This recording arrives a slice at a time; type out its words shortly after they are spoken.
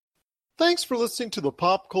Thanks for listening to the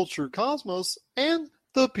Pop Culture Cosmos and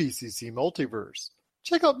the PCC Multiverse.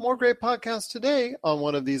 Check out more great podcasts today on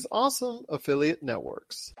one of these awesome affiliate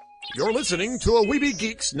networks. You're listening to a Weeby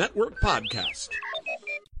Geeks Network podcast.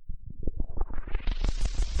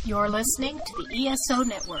 You're listening to the ESO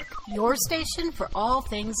Network, your station for all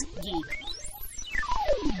things geek.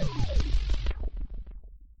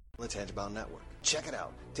 The Tangibound Network. Check it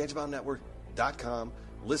out. TangiboundNetwork.com.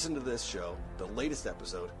 Listen to this show, the latest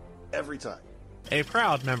episode, every time. A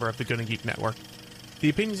proud member of the Gonna Geek Network. The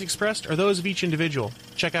opinions expressed are those of each individual.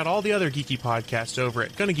 Check out all the other geeky podcasts over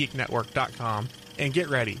at GonnaGeekNetwork.com and get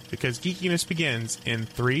ready, because geekiness begins in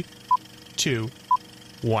 3, 2,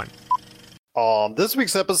 1. On this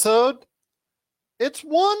week's episode, it's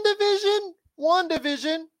WandaVision,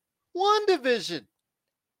 WandaVision, WandaVision.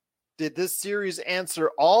 Did this series answer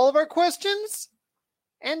all of our questions?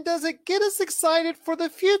 And does it get us excited for the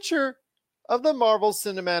future of the Marvel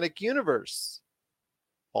Cinematic Universe?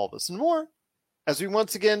 All this and more as we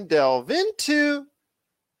once again delve into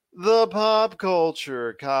the pop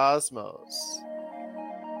culture cosmos.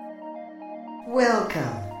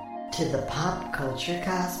 Welcome to the Pop Culture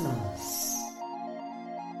Cosmos.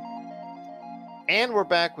 And we're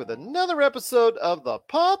back with another episode of the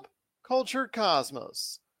Pop Culture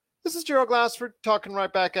Cosmos. This is Gerald Glassford talking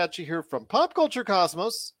right back at you here from Pop Culture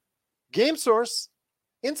Cosmos, Game Source,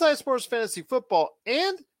 Inside Sports Fantasy Football,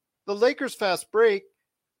 and the Lakers Fast Break.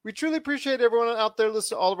 We truly appreciate everyone out there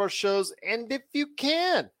listening to all of our shows. And if you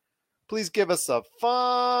can, please give us a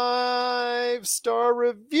 5-star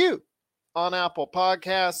review on Apple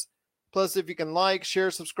Podcasts. Plus, if you can like,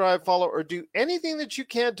 share, subscribe, follow, or do anything that you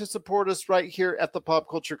can to support us right here at the Pop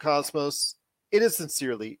Culture Cosmos, it is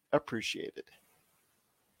sincerely appreciated.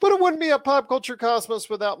 But it wouldn't be a Pop Culture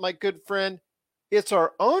Cosmos without my good friend. It's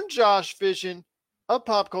our own Josh Vision of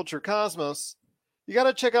Pop Culture Cosmos. You got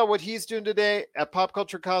to check out what he's doing today at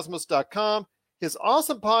popculturecosmos.com. His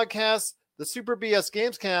awesome podcast, the Super BS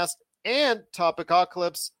Gamescast, and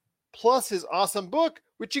Topicocalypse, plus his awesome book,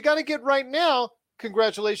 which you got to get right now,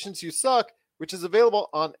 Congratulations, You Suck, which is available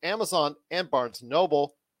on Amazon and Barnes &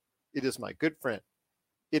 Noble. It is my good friend.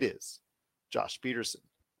 It is Josh Peterson.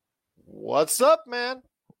 What's up, man?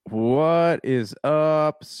 What is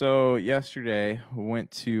up? So yesterday went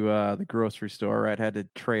to the grocery store. I had to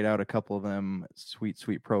trade out a couple of them sweet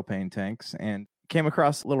propane tanks and came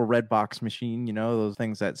across a little red box machine, you know, those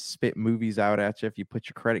things that spit movies out at you if you put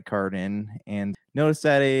your credit card in, and noticed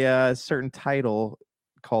that a certain title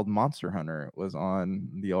called Monster Hunter was on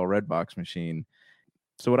the old red box machine.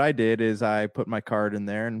 So what I did is I put my card in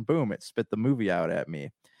there and boom, it spit the movie out at me.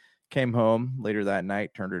 Came home later that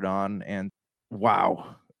night, turned it on, and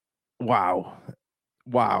wow.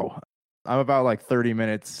 I'm about like 30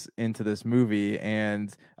 minutes into this movie,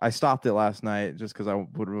 and I stopped it last night just because I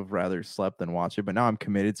would have rather slept than watch it. But now I'm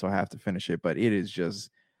committed, so I have to finish it. But it is just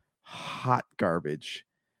hot garbage.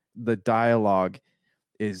 The dialogue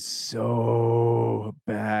is so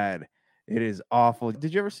bad. It is awful.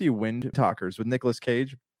 Did you ever see Wind Talkers with Nicolas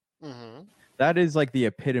Cage? Mm-hmm. That is like the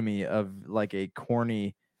epitome of like a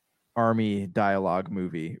corny army dialogue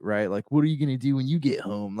movie, right? Like, what are you gonna do when you get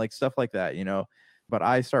home? Like stuff like that, you know. But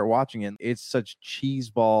I start watching it, it's such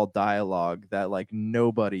cheeseball dialogue that like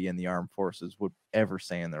nobody in the armed forces would ever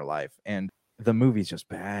say in their life. And the movie's just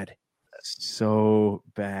bad. So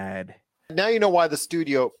bad. Now you know why the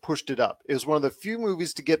studio pushed it up. It was one of the few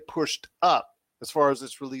movies to get pushed up as far as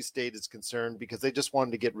its release date is concerned, because they just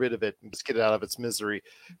wanted to get rid of it and just get it out of its misery.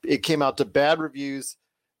 It came out to bad reviews.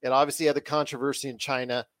 It obviously had the controversy in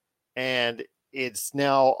China, and it's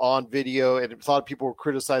now on video, and a lot of people were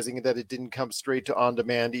criticizing it that it didn't come straight to on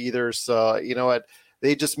demand either. So, you know what?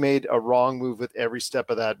 They just made a wrong move with every step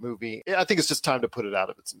of that movie. I think it's just time to put it out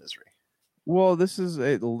of its misery. Well, this is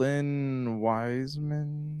Lynn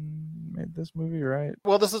Wiseman made this movie, right?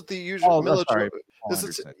 Well, this is the usual.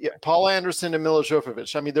 Paul Anderson and Mila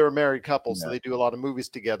Jovovich. I mean, they're a married couple, so they do a lot of movies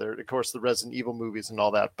together. Of course, the Resident Evil movies and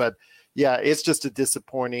all that. But yeah, it's just a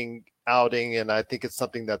disappointing outing, and I think it's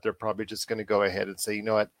something that they're probably just going to go ahead and say, you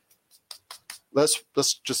know what, let's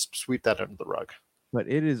just sweep that under the rug. But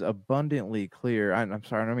it is abundantly clear. I'm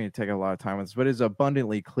sorry, I don't mean to take a lot of time with this, but it's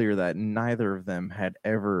abundantly clear that neither of them had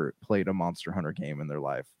ever played a Monster Hunter game in their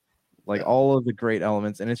life. Like all of the great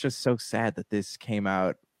elements, and it's just so sad that this came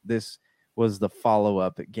out. This was the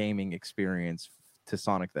follow-up gaming experience to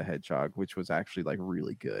Sonic the Hedgehog, which was actually like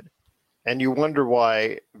really good. And you wonder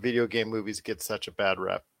why video game movies get such a bad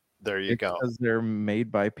rep. There you go. Because they're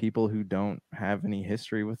made by people who don't have any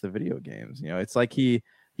history with the video games. You know, it's like he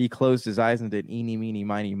closed his eyes and did eeny, meeny,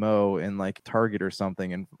 miny, mo in like Target or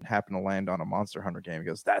something and happened to land on a Monster Hunter game. He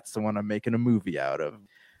goes, that's the one I'm making a movie out of.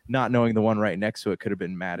 not knowing the one right next to it could have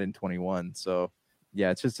been Madden 21. So yeah,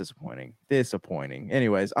 it's just disappointing.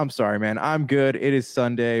 Anyways, I'm sorry, man. I'm good. It is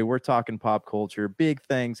Sunday. We're talking pop culture. Big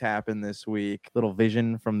things happen this week. Little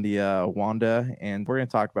vision from the Wanda, and we're going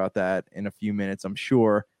to talk about that in a few minutes, I'm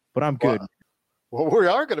sure. But I'm good. Well, we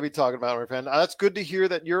are going to be talking about it, my friend. That's good to hear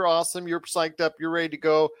that you're awesome. You're psyched up. You're ready to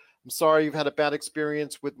go. I'm sorry you've had a bad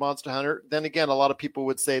experience with Monster Hunter. Then again, a lot of people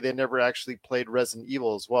would say they never actually played Resident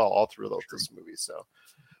Evil as well, all through this movie. So,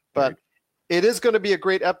 but it is going to be a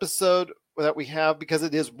great episode that we have because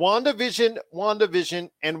it is WandaVision,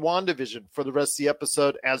 and WandaVision for the rest of the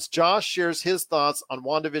episode as Josh shares his thoughts on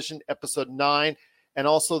WandaVision episode 9 and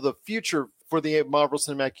also the future for the Marvel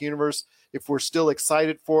Cinematic Universe, if we're still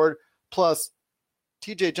excited for it. Plus,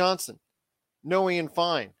 TJ Johnson, No Ian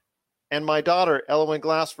Fine, and my daughter, Ellen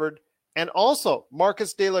Glassford, and also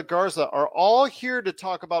Marcus de la Garza are all here to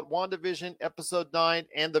talk about WandaVision episode 9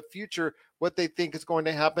 and the future, what they think is going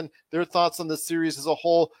to happen, their thoughts on the series as a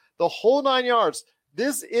whole, the whole 9 yards.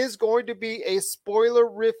 This is going to be a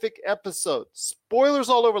spoilerific episode. Spoilers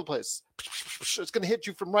all over the place. It's going to hit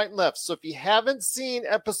you from right and left. So if you haven't seen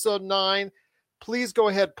episode 9, please go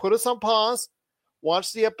ahead, put us on pause,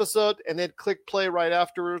 watch the episode, and then click play right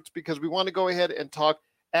afterwards because we want to go ahead and talk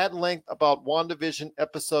at length about WandaVision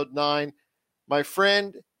episode 9. My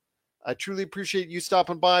friend, I truly appreciate you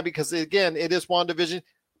stopping by because, again, it is WandaVision.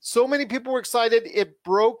 So many people were excited. It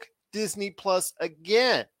broke Disney Plus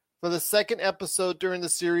again for the second episode during the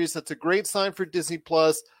series. That's a great sign for Disney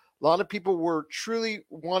Plus. A lot of people were truly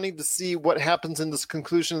wanting to see what happens in this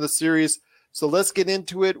conclusion of the series. So let's get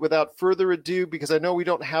into it without further ado because I know we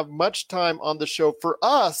don't have much time on the show for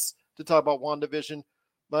us to talk about WandaVision,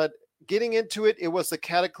 but getting into it, it was a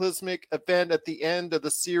cataclysmic event at the end of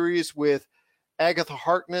the series with Agatha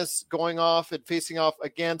Harkness going off and facing off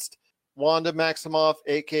against Wanda Maximoff,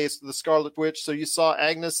 aka the Scarlet Witch. So you saw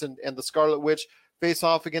Agnes and the Scarlet Witch face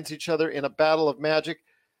off against each other in a battle of magic.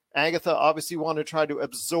 Agatha obviously wanted to try to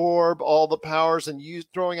absorb all the powers and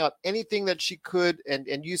throwing out anything that she could and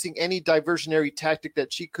using any diversionary tactic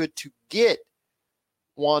that she could to get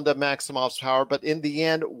Wanda Maximoff's power. But in the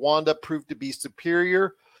end, Wanda proved to be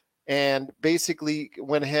superior and basically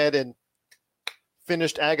went ahead and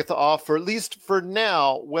finished Agatha off for at least for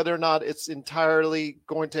now. Whether or not it's entirely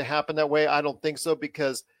going to happen that way, I don't think so,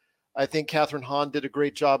 because I think Catherine Hahn did a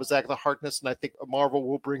great job as Agatha Harkness, and I think Marvel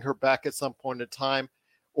will bring her back at some point in time,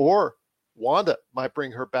 or Wanda might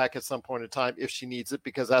bring her back at some point in time if she needs it,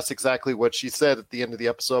 because that's exactly what she said at the end of the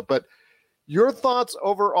episode. But your thoughts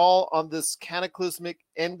overall on this cataclysmic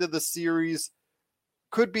end of the series?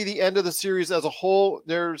 Could be the end of the series as a whole.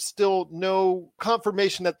 There's still no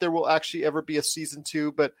confirmation that there will actually ever be a season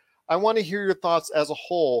 2, but I want to hear your thoughts as a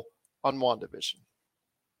whole on WandaVision.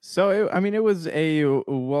 So, it was a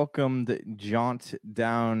welcomed jaunt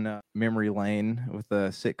down memory lane with the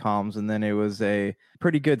sitcoms, and then it was a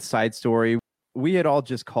pretty good side story. We had all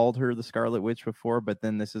just called her the Scarlet Witch before, but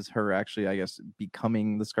then this is her actually, I guess,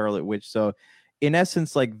 becoming the Scarlet Witch. So, in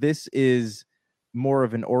essence, this is more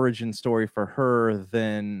of an origin story for her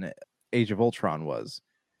than Age of Ultron was.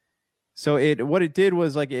 So what it did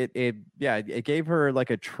was it gave her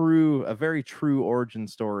a very true origin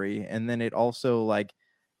story, and then it also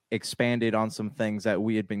expanded on some things that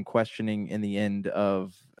we had been questioning in the end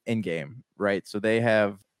of Endgame, right? So they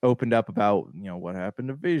have opened up about what happened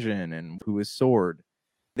to Vision and who is Sword.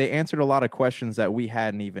 They answered a lot of questions that we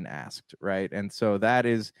hadn't even asked, right? And so that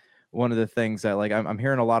is one of the things that I'm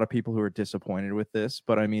hearing a lot of people who are disappointed with this,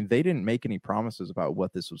 but they didn't make any promises about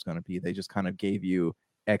what this was going to be. They just kind of gave you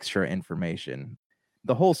extra information.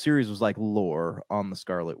 The whole series was like lore on the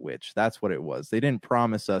Scarlet Witch. That's what it was. They didn't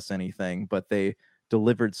promise us anything, but they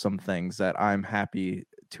delivered some things that I'm happy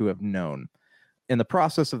to have known. In the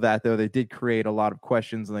process of that, though, they did create a lot of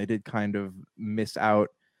questions, and they did kind of miss out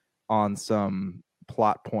on some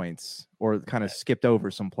plot points, or kind of skipped over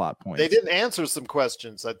some plot points. They didn't answer some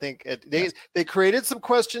questions. I think they created some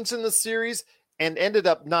questions in the series and ended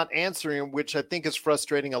up not answering them, which I think is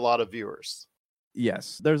frustrating a lot of viewers.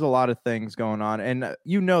 Yes, there's a lot of things going on, and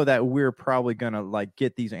that we're probably gonna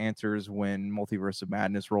get these answers when Multiverse of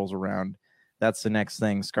Madness rolls around. That's the next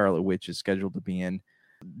thing Scarlet Witch is scheduled to be in.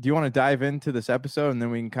 Do you want to dive into this episode, and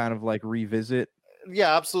then we can kind of revisit?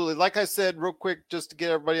 Yeah, absolutely. Like I said, real quick, just to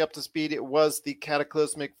get everybody up to speed, it was the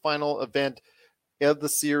cataclysmic final event of the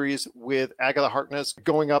series with Agatha Harkness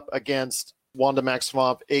going up against Wanda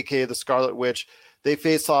Maximoff, aka the Scarlet Witch. They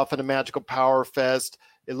face off in a magical power fest.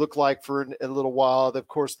 It looked like for a little while, of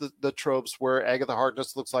course, the tropes where Agatha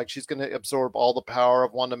Harkness looks like she's going to absorb all the power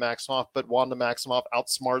of Wanda Maximoff, but Wanda Maximoff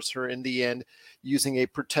outsmarts her in the end using a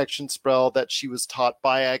protection spell that she was taught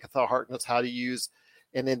by Agatha Harkness how to use.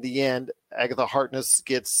 And in the end, Agatha Harkness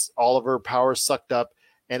gets all of her power sucked up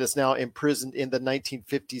and is now imprisoned in the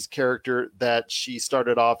 1950s character that she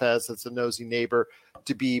started off as a nosy neighbor,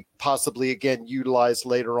 to be possibly again utilized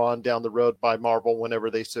later on down the road by Marvel whenever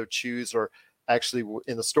they so choose, or actually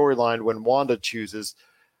in the storyline when Wanda chooses.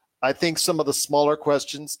 I think some of the smaller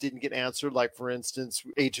questions didn't get answered, like for instance,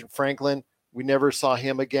 Agent Franklin. We never saw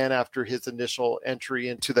him again after his initial entry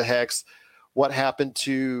into the Hex. What happened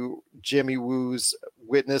to Jimmy Woo's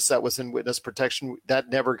witness that was in witness protection? That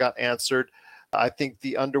never got answered. I think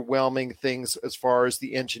the underwhelming things as far as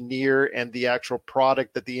the engineer and the actual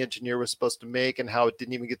product that the engineer was supposed to make and how it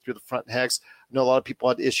didn't even get through the front Hex. I know a lot of people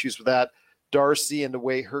had issues with that. Darcy and the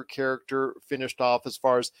way her character finished off, as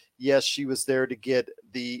far as, yes, she was there to get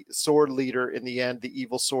the sword leader in the end, the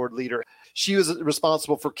evil sword leader. She was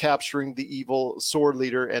responsible for capturing the evil sword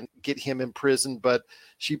leader and get him imprisoned, but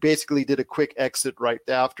she basically did a quick exit right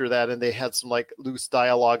after that, and they had some like loose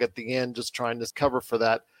dialogue at the end just trying to cover for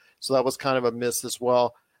that. So that was kind of a miss as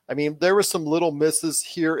well. I mean, there were some little misses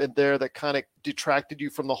here and there that kind of detracted you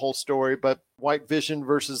from the whole story, but White Vision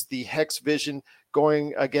versus the Hex Vision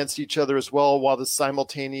going against each other as well, while the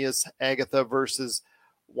simultaneous Agatha versus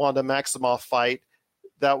Wanda Maximoff fight,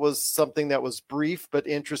 that was something that was brief but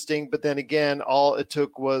interesting. But then again, all it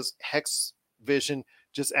took was Hex Vision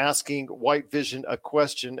just asking White Vision a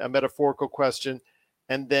question, a metaphorical question,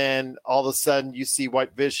 and then all of a sudden you see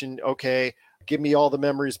White Vision, okay, give me all the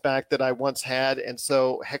memories back that I once had. And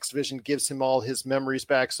so Hex Vision gives him all his memories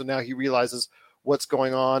back. So now he realizes what's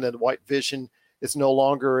going on, and White Vision is no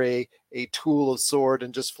longer a tool of sword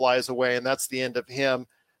and just flies away. And that's the end of him.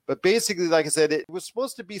 But basically, like I said, it was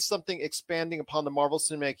supposed to be something expanding upon the Marvel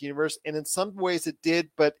Cinematic Universe. And in some ways it did,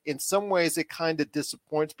 but in some ways it kind of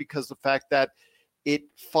disappoints because of the fact that it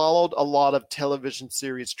followed a lot of television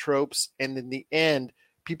series tropes. And in the end,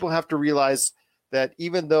 people have to realize that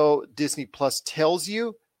even though Disney Plus tells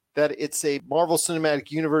you that it's a Marvel Cinematic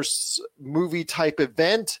Universe movie type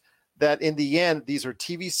event, that in the end, these are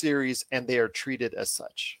TV series and they are treated as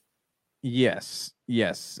such. Yes.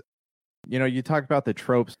 You know, you talked about the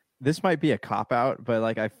tropes. This might be a cop-out, but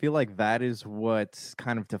like I feel like that is what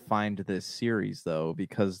kind of defined this series, though,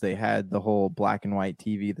 because they had the whole black and white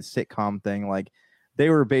TV, the sitcom thing. Like they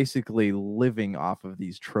were basically living off of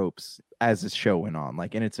these tropes as the show went on.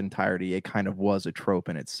 Like in its entirety, it kind of was a trope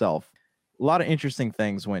in itself. A lot of interesting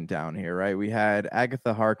things went down here, right? We had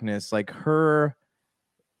Agatha Harkness, like her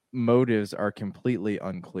motives are completely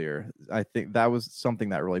unclear. I think that was something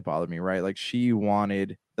that really bothered me, right? Like she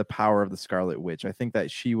wanted the power of the Scarlet Witch. I think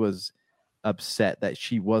that she was upset that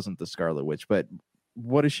she wasn't the Scarlet Witch, but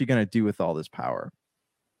what is she going to do with all this power?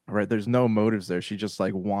 Right? There's no motives there. She just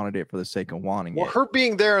like wanted it for the sake of wanting it. Well, her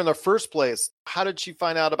being there in the first place, how did she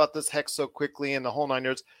find out about this Hex so quickly and the whole 9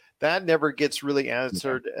 years? That never gets really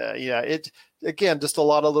answered. It again, just a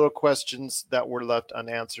lot of little questions that were left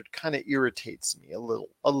unanswered. Kind of irritates me a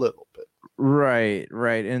little bit. Right.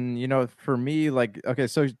 And you know, for me, like, okay,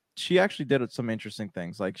 so she actually did some interesting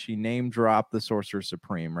things. Like she name dropped the Sorcerer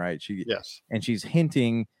Supreme, right? Yes, and she's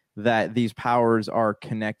hinting that these powers are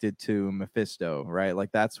connected to Mephisto, right?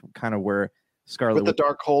 Like that's kind of where Scarlet with the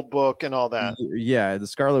Darkhold book and all that. Yeah, the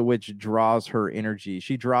Scarlet Witch draws her energy.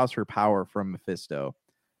 She draws her power from Mephisto.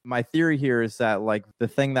 My theory here is that like the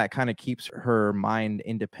thing that kind of keeps her mind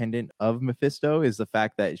independent of Mephisto is the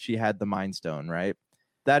fact that she had the Mind Stone, right?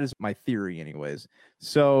 That is my theory anyways.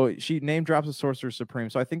 So she name drops the Sorcerer Supreme.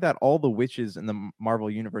 So I think that all the witches in the Marvel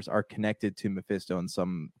universe are connected to Mephisto in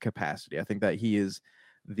some capacity. I think that he is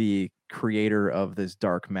the creator of this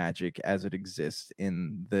dark magic as it exists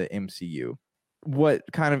in the MCU. What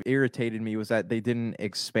kind of irritated me was that they didn't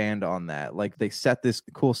expand on that. Like they set this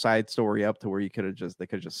cool side story up to where they could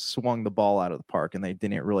have just swung the ball out of the park, and they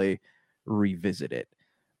didn't really revisit it.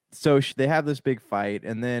 So they have this big fight,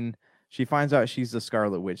 and then she finds out she's the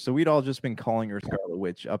Scarlet Witch. So we'd all just been calling her Scarlet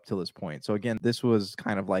Witch up to this point. So again, this was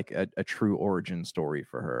kind of like a true origin story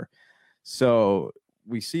for her. So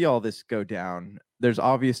we see all this go down. There's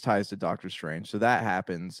obvious ties to Doctor Strange. So that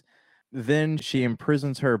happens. Then she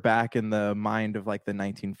imprisons her back in the mind of like the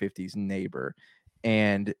 1950s neighbor,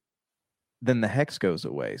 and then the Hex goes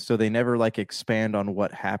away. So they never like expand on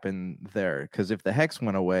what happened there. Because if the Hex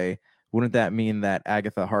went away, wouldn't that mean that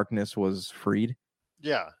Agatha Harkness was freed?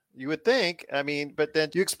 Yeah, you would think. I mean, but then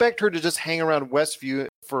you expect her to just hang around Westview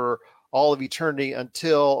for all of eternity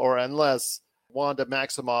until or unless Wanda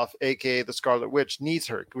Maximoff, aka the Scarlet Witch, needs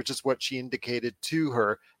her, which is what she indicated to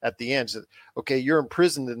her at the end. She said, okay, you're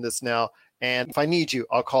imprisoned in this now, and if I need you,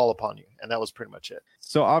 I'll call upon you. And that was pretty much it.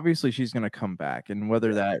 So obviously she's going to come back, and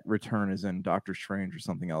whether that return is in Doctor Strange or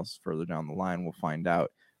something else further down the line, we'll find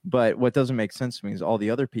out. But what doesn't make sense to me is all the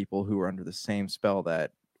other people who were under the same spell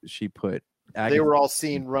that she put They were all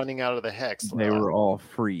seen running out of the hex. They were all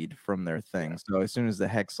freed from their thing. So as soon as the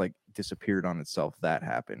hex like disappeared on itself, that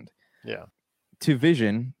happened. Yeah. To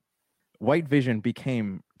Vision, White Vision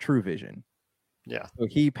became True Vision. Yeah. So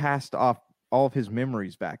he passed off all of his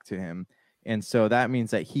memories back to him. And so that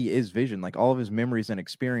means that he is Vision. Like all of his memories and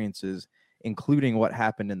experiences, including what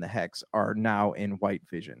happened in the hex, are now in White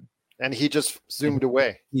Vision. And he just zoomed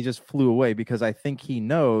away. He just flew away because I think he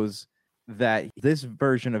knows that this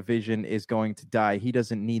version of Vision is going to die. He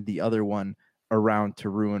doesn't need the other one around to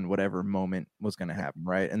ruin whatever moment was going to happen,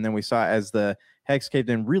 right? And then we saw as the hex caved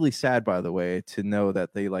in, really sad, by the way, to know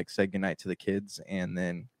that they like said goodnight to the kids, and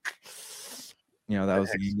then that was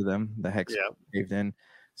the end of them. The hex caved in.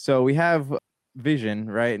 So we have Vision,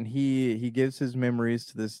 right? And he gives his memories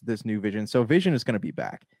to this new Vision. So Vision is going to be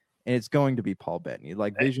back. And it's going to be Paul Bettany.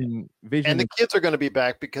 Like Vision. And the kids are going to be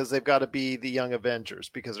back because they've got to be the Young Avengers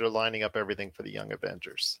because they're lining up everything for the Young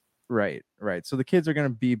Avengers. Right. So the kids are going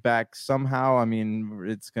to be back somehow. I mean,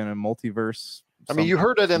 it's going to multiverse. I mean, you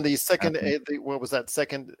heard it in the second, what was that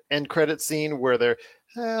second end credit scene where they're,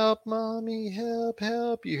 help, mommy, help.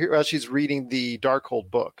 You hear she's reading the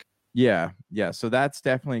Darkhold book. Yeah. So that's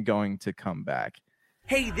definitely going to come back.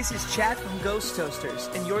 Hey, this is Chad from Ghost Toasters,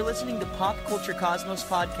 and you're listening to Pop Culture Cosmos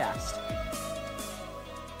Podcast.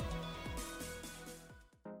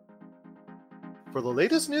 For the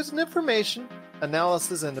latest news and information,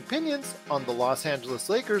 analysis and opinions on the Los Angeles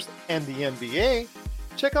Lakers and the NBA,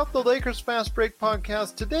 check out the Lakers Fast Break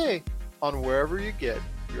podcast today on wherever you get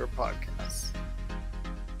your podcasts.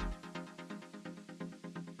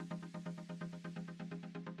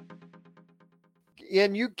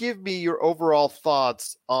 And you give me your overall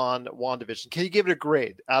thoughts on WandaVision. Can you give it a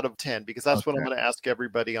grade out of 10? Because that's what I'm going to ask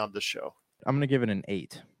everybody on the show. I'm going to give it an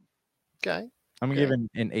 8. Okay. I'm going to give it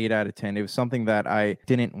an 8 out of 10. It was something that I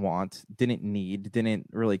didn't want, didn't need, didn't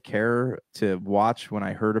really care to watch when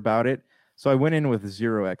I heard about it. So I went in with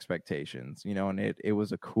zero expectations, and it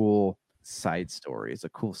was a cool side story. It's a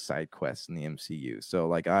cool side quest in the MCU. So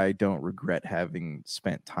like I don't regret having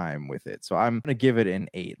spent time with it. So I'm gonna give it an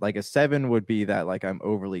 8. Like a 7 would be that like I'm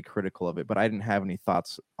overly critical of it, but I didn't have any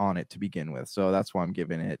thoughts on it to begin with. So that's why I'm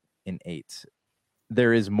giving it an 8.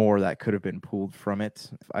 There is more that could have been pulled from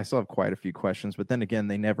it. I still have quite a few questions, but then again,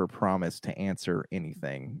 they never promised to answer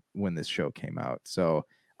anything when this show came out. So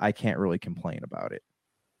I can't really complain about it.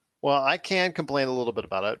 Well, I can complain a little bit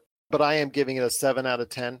about it, but I am giving it a 7 out of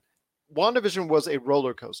 10. WandaVision was a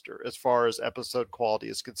roller coaster as far as episode quality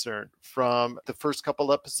is concerned. From the first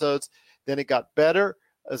couple episodes, then it got better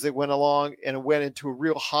as it went along, and it went into a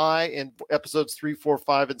real high in episodes 3, 4,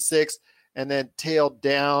 5, and 6, and then tailed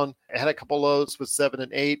down. It had a couple lows with 7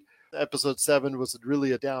 and 8. Episode 7 was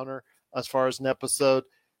really a downer as far as an episode,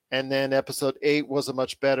 and then episode 8 wasn't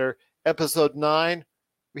much better. Episode 9,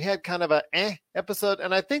 we had kind of a episode,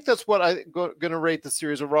 and I think that's what I'm going to rate the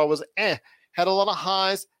series overall was Had a lot of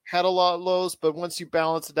highs, had a lot of lows, but once you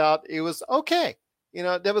balance it out, it was okay.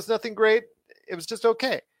 There was nothing great. It was just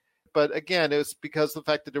okay. But again, it was because of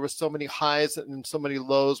the fact that there were so many highs and so many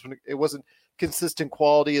lows when it wasn't consistent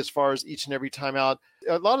quality as far as each and every time out.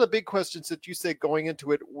 A lot of the big questions that you said going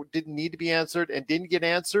into it didn't need to be answered and didn't get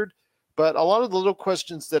answered. But a lot of the little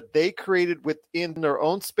questions that they created within their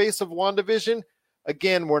own space of WandaVision,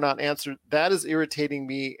 again, were not answered. That is irritating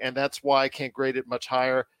me, and that's why I can't grade it much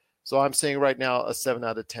higher. So I'm saying right now a 7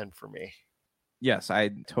 out of 10 for me. Yes, I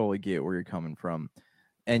totally get where you're coming from.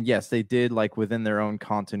 And yes, they did like within their own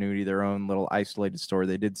continuity, their own little isolated story.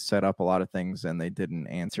 They did set up a lot of things and they didn't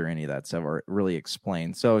answer any of that stuff or really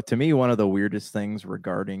explain. So to me, one of the weirdest things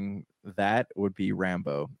regarding that would be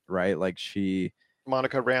Rambo, right? Like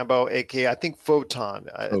Monica Rambo, aka I think Photon.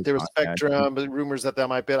 There was Spectrum, rumors that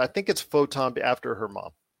might be. I think it's Photon after her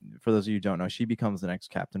mom. For those of you who don't know, she becomes the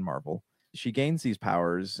next Captain Marvel. She gains these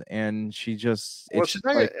powers and she just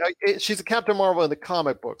she's a Captain Marvel in the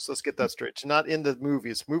comic books. Let's get that straight. She's not in the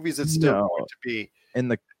movies. It's still going to be in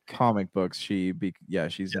the comic books. She's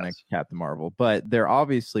the next Captain Marvel. But they're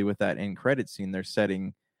obviously with that end credit scene, they're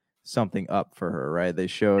setting something up for her, right? They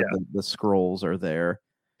showed the scrolls are there.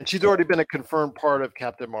 And she's already been a confirmed part of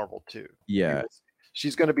Captain Marvel too. Yeah.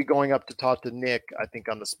 She's going to be going up to talk to Nick, I think,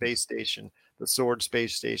 on the space station, the Sword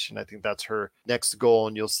space station. I think that's her next goal,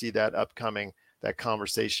 and you'll see that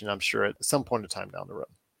conversation, I'm sure, at some point in time down the road.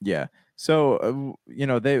 Yeah. So,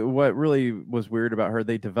 what really was weird about her,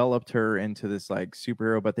 they developed her into this like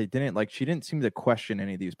superhero, but they didn't she didn't seem to question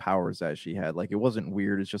any of these powers that she had. Like, it wasn't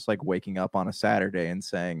weird. It's just like waking up on a Saturday and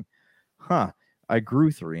saying, I grew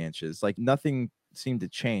 3 inches. Like, nothing seemed to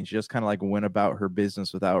change. She just kind of like went about her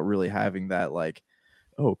business without really having that like,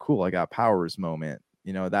 oh, cool, I got powers moment.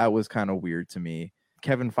 That was kind of weird to me.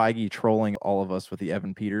 Kevin Feige trolling all of us with the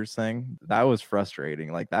Evan Peters thing, that was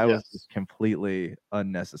frustrating. Like, that was just completely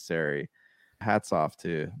unnecessary. Hats off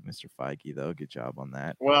to Mr. Feige, though. Good job on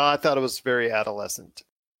that. Well, I thought it was very adolescent.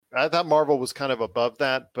 I thought Marvel was kind of above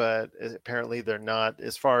that, but apparently they're not.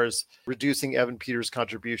 As far as reducing Evan Peters'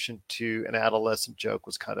 contribution to an adolescent joke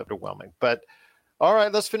was kind of overwhelming. But all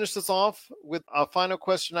right, let's finish this off with a final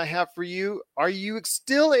question I have for you. Are you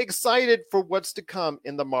still excited for what's to come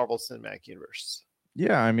in the Marvel Cinematic Universe?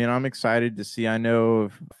 Yeah, I mean, I'm excited to see. I know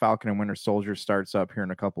Falcon and Winter Soldier starts up here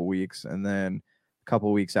in a couple weeks, and then a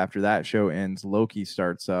couple weeks after that show ends, Loki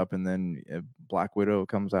starts up, and then Black Widow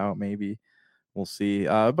comes out, maybe. We'll see.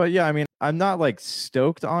 But yeah, I mean, I'm not like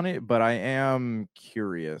stoked on it, but I am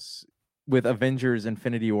curious. With Avengers,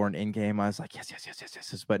 Infinity War, and Endgame, I was like,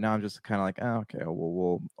 yes. But now I'm just kind of like, oh, okay,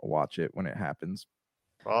 we'll watch it when it happens.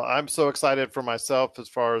 Well, I'm so excited for myself as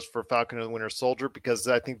far as for Falcon and the Winter Soldier, because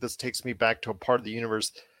I think this takes me back to a part of the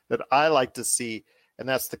universe that I like to see, and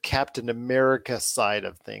that's the Captain America side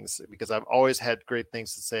of things, because I've always had great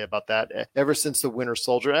things to say about that. Ever since the Winter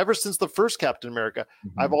Soldier, ever since the first Captain America,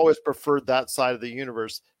 I've always preferred that side of the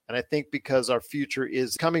universe. And I think because our future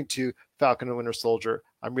is coming to Falcon and Winter Soldier,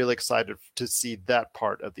 I'm really excited to see that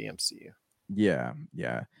part of the MCU. Yeah.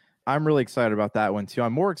 I'm really excited about that one too.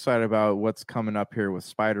 I'm more excited about what's coming up here with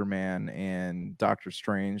Spider-Man and Doctor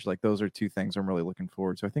Strange. Like, those are two things I'm really looking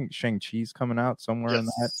forward to. I think Shang-Chi's coming out somewhere in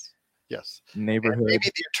that neighborhood. And maybe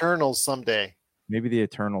the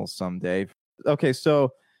Eternals someday. Okay,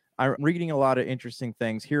 so I'm reading a lot of interesting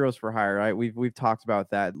things. Heroes for Hire, right? We've talked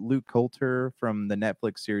about that. Luke Coulter from the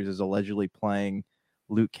Netflix series is allegedly playing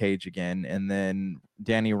Luke Cage again, and then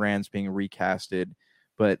Danny Rand's being recasted.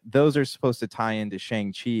 But those are supposed to tie into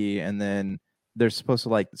Shang-Chi, and then they're supposed to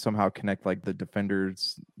like somehow connect like the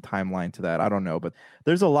Defenders timeline to that. I don't know, but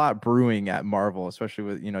there's a lot brewing at Marvel, especially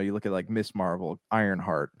with, you look at like Miss Marvel,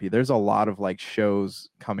 Ironheart. There's a lot of like shows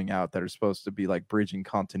coming out that are supposed to be like bridging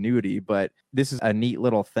continuity, but this is a neat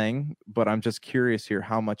little thing. But I'm just curious here,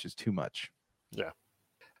 how much is too much? Yeah.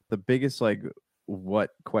 The biggest like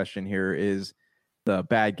what question here is the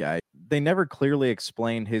bad guy. They never clearly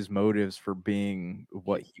explained his motives for being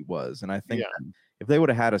what he was. And I think if they would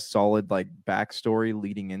have had a solid like backstory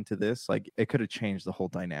leading into this, like it could have changed the whole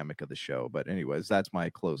dynamic of the show. But anyways, that's my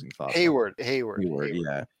closing thought. Hayward.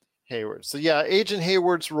 So yeah, Agent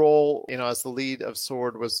Hayward's role, as the lead of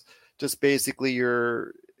S.W.O.R.D. was just basically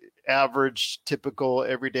your average, typical,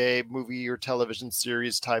 everyday movie or television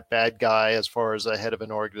series type bad guy as far as a head of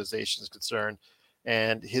an organization is concerned.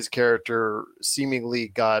 And his character seemingly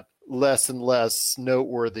got less and less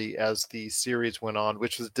noteworthy as the series went on,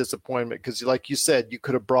 which was a disappointment because, like you said, you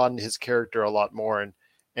could have broadened his character a lot more and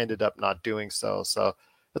ended up not doing so. So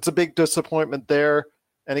that's a big disappointment there.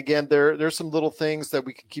 And again, there's some little things that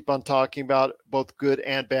we can keep on talking about, both good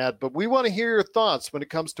and bad. But we want to hear your thoughts when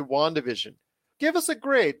it comes to WandaVision. Give us a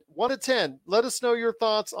grade, 1 to 10. Let us know your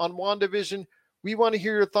thoughts on WandaVision. We want to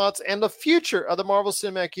hear your thoughts and the future of the Marvel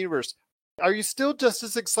Cinematic Universe. Are you still just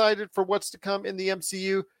as excited for what's to come in the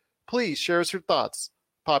MCU? Please share us your thoughts.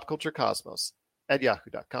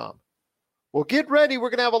 popculturecosmos@yahoo.com. Well, get ready. We're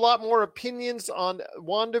going to have a lot more opinions on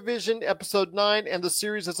WandaVision Episode 9 and the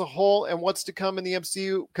series as a whole and what's to come in the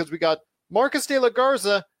MCU, because we got Marcus de la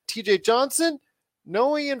Garza, TJ Johnson,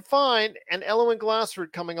 Noe and Fine, and Elowen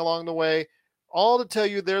Glassford coming along the way, all to tell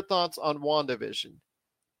you their thoughts on WandaVision.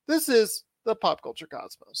 This is the Pop Culture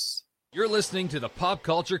Cosmos. You're listening to the Pop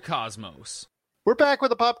Culture Cosmos. We're back with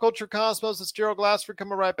the Pop Culture Cosmos. It's Gerald Glassford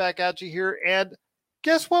coming right back at you here. And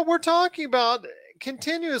guess what we're talking about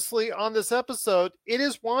continuously on this episode? It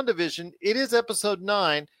is WandaVision. It is episode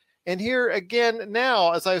 9. And here again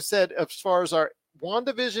now, as I've said, as far as our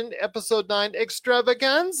WandaVision episode 9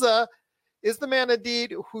 extravaganza, is the man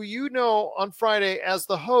indeed who you know on Friday as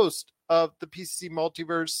the host of the PCC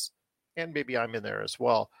Multiverse. And maybe I'm in there as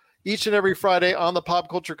well. Each and every Friday on the Pop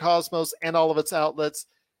Culture Cosmos and all of its outlets.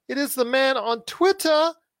 It is the man on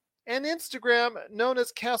Twitter and Instagram known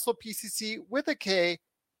as Castle PCC with a K.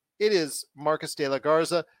 It is Marcus de la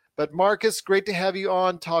Garza. But Marcus, great to have you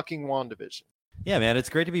on talking WandaVision. Yeah, man, it's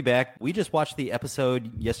great to be back. We just watched the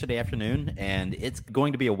episode yesterday afternoon, and it's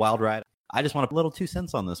going to be a wild ride. I just want a little 2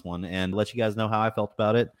 cents on this one and let you guys know how I felt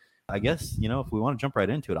about it. I guess, if we want to jump right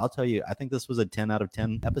into it, I'll tell you, I think this was a 10 out of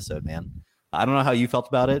 10 episode, man. I don't know how you felt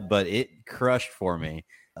about it, but it crushed for me.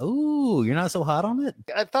 Oh, you're not so hot on it?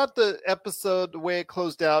 I thought the episode, the way it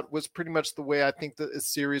closed out, was pretty much the way I think the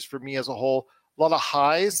series for me as a whole. A lot of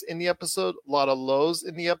highs in the episode, a lot of lows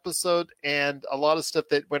in the episode, and a lot of stuff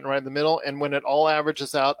that went right in the middle. And when it all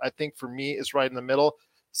averages out, I think for me is right in the middle.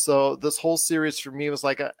 So this whole series for me was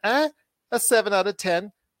like a 7 out of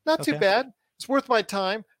 10. Not too bad. It's worth my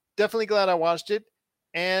time. Definitely glad I watched it.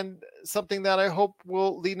 And something that I hope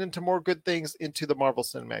will lead into more good things into the Marvel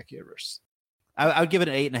Cinematic Universe. I would give it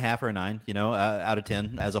an 8.5 or a 9, out of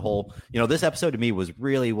 10 as a whole. This episode to me was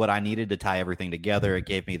really what I needed to tie everything together. It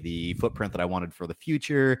gave me the footprint that I wanted for the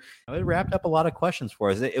future. It wrapped up a lot of questions for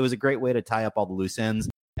us. It was a great way to tie up all the loose ends.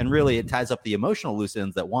 And really, it ties up the emotional loose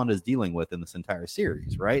ends that Wanda's dealing with in this entire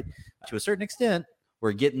series, right? To a certain extent,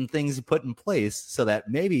 we're getting things put in place so that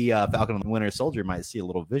maybe Falcon and the Winter Soldier might see a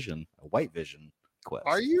little vision, a white vision quest.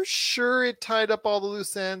 Are you sure it tied up all the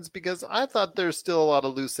loose ends? Because I thought there's still a lot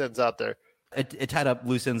of loose ends out there. It tied up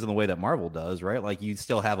loose ends in the way that Marvel does, right? Like you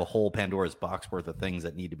still have a whole Pandora's box worth of things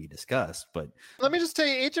that need to be discussed. But let me just tell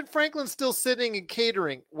you, Agent Franklin's still sitting and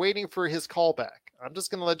catering, waiting for his callback. I'm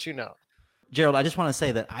just going to let you know. Gerald, I just want to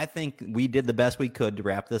say that I think we did the best we could to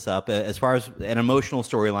wrap this up. As far as an emotional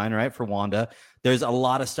storyline, right, for Wanda, there's a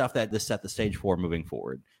lot of stuff that this set the stage for moving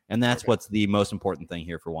forward. And that's what's the most important thing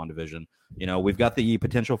here for WandaVision. We've got the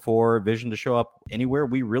potential for Vision to show up anywhere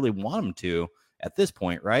we really want him to at this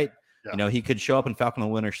point, right? Yeah. He could show up in Falcon and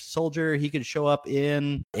the Winter Soldier. He could show up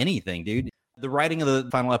in anything, dude. The writing of the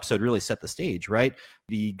final episode really set the isn't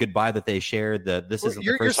the first time.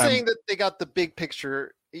 You're saying that they got the big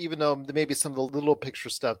picture, even though maybe some of the little picture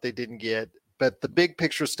stuff they didn't get, but the big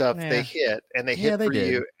picture stuff they hit, and they hit for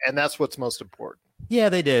you, and that's what's most important. Yeah,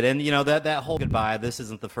 they did. And, that whole goodbye, this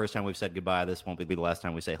isn't the first time we've said goodbye. This won't be the last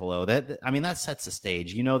time we say hello. That sets the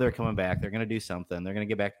stage. They're coming back. They're going to do something. They're going to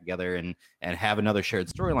get back together and have another shared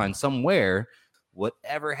storyline somewhere.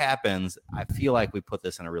 Whatever happens, I feel like we put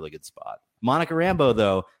this in a really good spot. Monica Rambeau,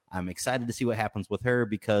 though, I'm excited to see what happens with her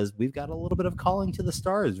because we've got a little bit of calling to the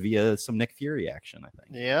stars via some Nick Fury action, I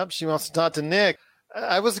think. Yep, she wants to talk to Nick.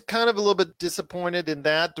 I was kind of a little bit disappointed in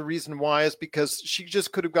that. The reason why is because she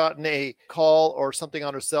just could have gotten a call or something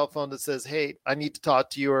on her cell phone that says, hey, I need to talk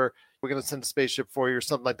to you, or we're going to send a spaceship for you or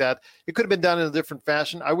something like that. It could have been done in a different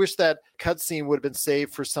fashion. I wish that cutscene would have been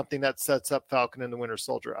saved for something that sets up Falcon and the Winter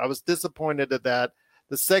Soldier. I was disappointed at that.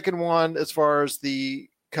 The second one, as far as the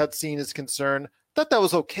cutscene is concerned, I thought that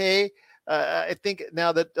was okay. I think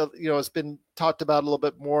now that it's been talked about a little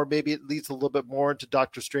bit more, maybe it leads a little bit more into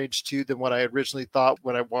Doctor Strange 2 than what I originally thought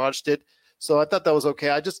when I watched it. So I thought that was okay.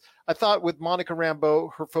 I thought with Monica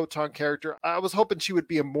Rambeau, her Photon character, I was hoping she would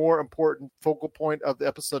be a more important focal point of the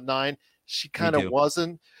episode 9. She kind of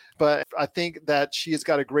wasn't, but I think that she has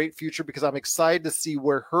got a great future because I'm excited to see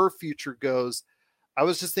where her future goes. I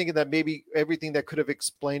was just thinking that maybe everything that could have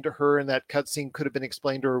explained to her in that cutscene could have been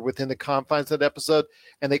explained to her within the confines of that episode,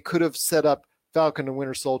 and they could have set up Falcon and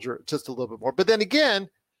Winter Soldier just a little bit more. But then again,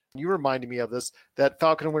 you reminded me of this, that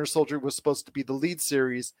Falcon and Winter Soldier was supposed to be the lead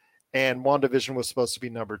series, and WandaVision was supposed to be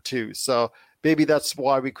number 2. So maybe that's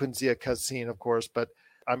why we couldn't see a cutscene, of course, but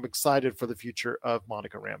I'm excited for the future of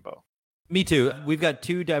Monica Rambeau. Me too. We've got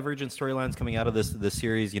 2 divergent storylines coming out of this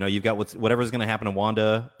series. You've got whatever's going to happen to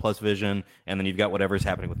Wanda plus Vision, and then you've got whatever's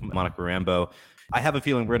happening with Monica Rambeau. I have a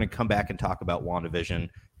feeling we're going to come back and talk about WandaVision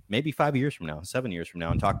maybe 5 years from now, 7 years from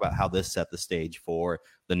now, and talk about how this set the stage for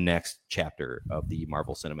the next chapter of the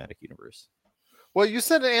Marvel Cinematic Universe. Well, you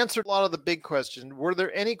said it answered a lot of the big questions. Were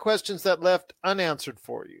there any questions that left unanswered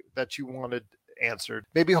for you that you wanted answered?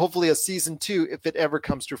 Maybe hopefully a season 2, if it ever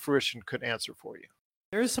comes to fruition, could answer for you.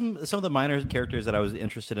 There's some of the minor characters that I was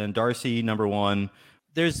interested in. Darcy, number 1.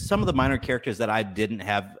 There's some of the minor characters that I didn't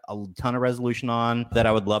have a ton of resolution on that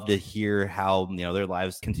I would love to hear how their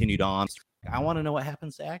lives continued on. I want to know what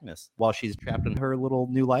happens to Agnes while she's trapped in her little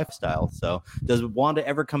new lifestyle. So does Wanda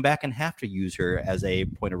ever come back and have to use her as a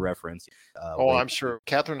point of reference? I'm sure.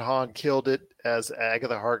 Catherine Hahn killed it as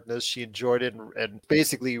Agatha Harkness. She enjoyed it and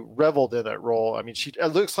basically reveled in that role. I mean, it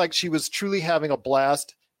looks like she was truly having a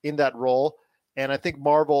blast in that role. And I think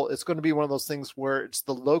Marvel is going to be one of those things where it's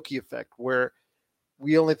the Loki effect, where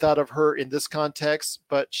we only thought of her in this context,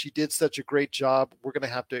 but she did such a great job. We're going to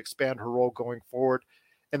have to expand her role going forward.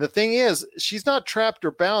 And the thing is, she's not trapped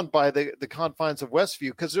or bound by the confines of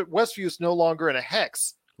Westview, because Westview is no longer in a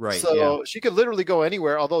hex. Right. So she could literally go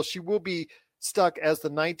anywhere, although she will be stuck as the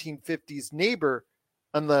 1950s neighbor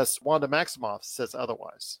unless Wanda Maximoff says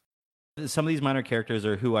otherwise. Some of these minor characters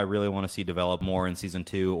are who I really want to see develop more in season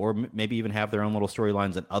 2, or maybe even have their own little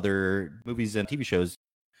storylines in other movies and TV shows.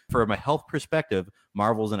 From a health perspective,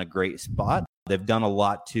 Marvel's in a great spot. They've done a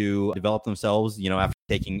lot to develop themselves, after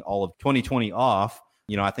taking all of 2020 off.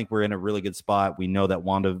 I think we're in a really good spot. We know that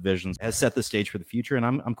WandaVision has set the stage for the future, and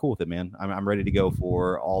I'm cool with it, man. I'm ready to go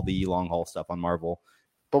for all the long haul stuff on Marvel.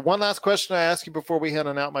 But one last question I ask you before we head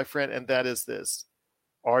on out, my friend, and that is this.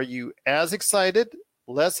 Are you as excited,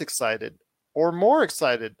 less excited or more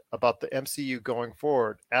excited about the MCU going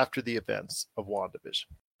forward after the events of WandaVision?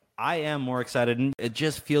 I am more excited, and it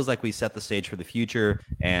just feels like we set the stage for the future,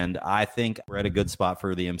 and I think we're at a good spot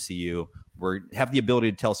for the MCU. We have the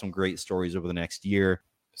ability to tell some great stories over the next year.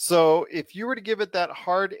 So if you were to give it that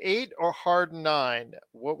hard 8 or hard 9,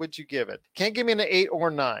 what would you give it? Can't give me an 8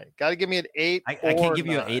 or 9. Got to give me an 8 I can't give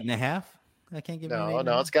you an 8.5. I can't give you an 8.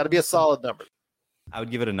 No, it's got to be a solid number. I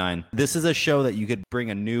would give it a 9. This is a show that you could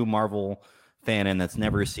bring a new Marvel fan in that's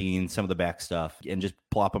never seen some of the back stuff and just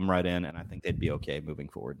plop them right in, and I think they'd be okay moving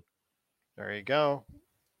forward. There you go.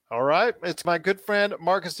 All right. It's my good friend,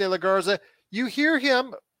 Marcus de la Garza. You hear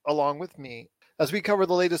him along with me as we cover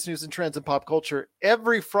the latest news and trends in pop culture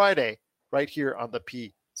every Friday right here on the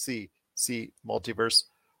PCC Multiverse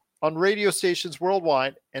on radio stations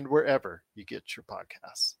worldwide and wherever you get your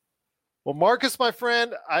podcasts. Well, Marcus, my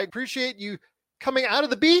friend, I appreciate you coming out of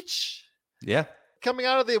the beach. Yeah. Coming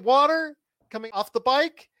out of the water, coming off the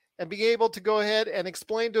bike, and being able to go ahead and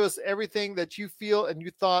explain to us everything that you feel and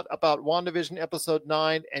you thought about WandaVision Episode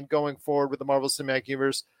 9 and going forward with the Marvel Cinematic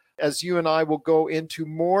Universe, as you and I will go into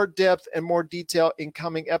more depth and more detail in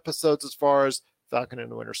coming episodes as far as Falcon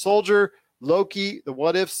and the Winter Soldier, Loki, the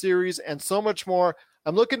What If series, and so much more.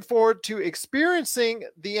 I'm looking forward to experiencing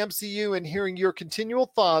the MCU and hearing your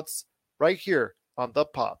continual thoughts right here on the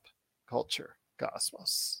Pop Culture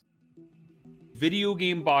Cosmos. Video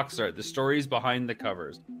game box art, the stories behind the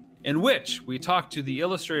covers, in which we talk to the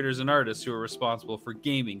illustrators and artists who are responsible for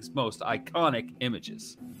gaming's most iconic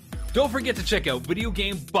images. Don't forget to check out Video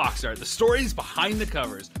Game Box Art, the stories behind the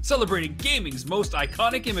covers, celebrating gaming's most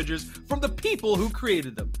iconic images from the people who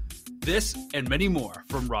created them. This and many more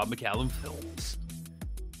from Rob McCallum Films.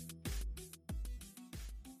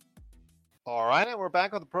 All right, and we're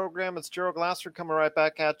back on the program. It's Gerald Glasser coming right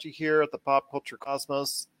back at you here at the Pop Culture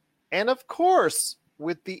Cosmos. And of course,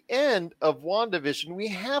 with the end of WandaVision, we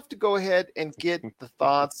have to go ahead and get the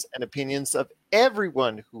thoughts and opinions of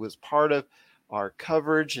everyone who was part of our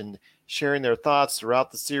coverage and sharing their thoughts throughout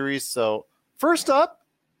the series. So first up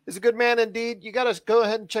is a good man indeed. You got to go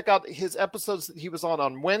ahead and check out his episodes that he was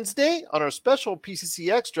on Wednesday on our special PCC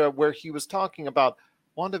Extra, where he was talking about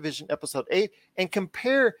WandaVision Episode 8 and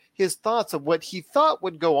compare his thoughts of what he thought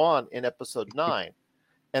would go on in Episode 9.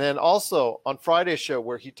 And then also on Friday's show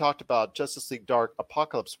where he talked about Justice League Dark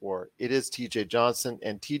Apocalypse War, it is TJ Johnson.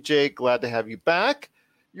 And TJ, glad to have you back.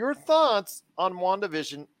 Your thoughts on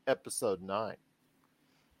WandaVision Episode 9?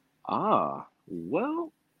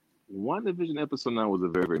 Well, WandaVision Episode 9 was a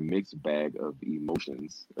very, very mixed bag of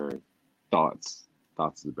emotions or thoughts.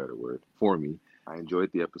 Thoughts is a better word for me. I enjoyed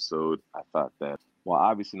the episode. I thought that, while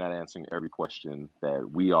obviously not answering every question that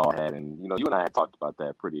we all had, and you and I had talked about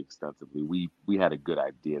that pretty extensively, we had a good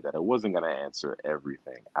idea that it wasn't going to answer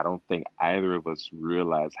everything. I don't think either of us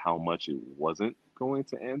realized how much it wasn't going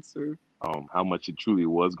to answer, how much it truly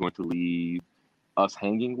was going to leave us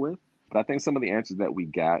hanging with. But I think some of the answers that we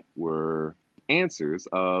got were answers.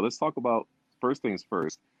 Let's talk about first things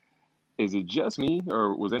first. Is it just me,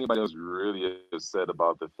 or was anybody else really upset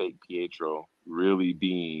about the fake Pietro really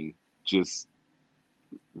being just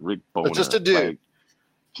Rick Boner? Just a dude.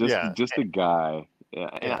 Just a guy.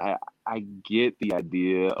 And I get the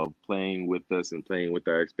idea of playing with us and playing with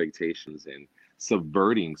our expectations and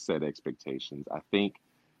subverting said expectations. I think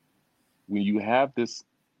when you have this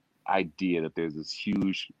idea that there's this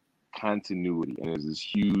huge continuity and there's this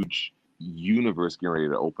huge universe getting ready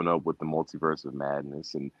to open up with the Multiverse of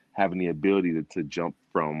Madness and having the ability to jump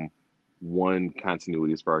from one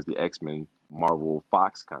continuity as far as the X-Men, Marvel,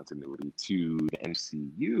 Fox continuity to the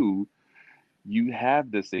MCU, you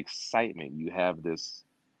have this excitement, you have this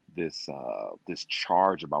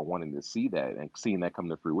charge about wanting to see that and seeing that come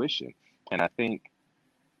to fruition. And I think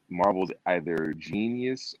Marvel's either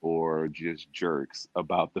genius or just jerks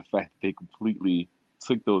about the fact they completely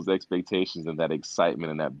took those expectations and that excitement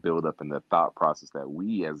and that buildup and the thought process that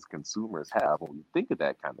we as consumers have when we think of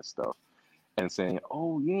that kind of stuff and saying,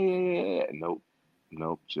 oh, yeah.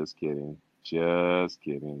 Nope, just kidding.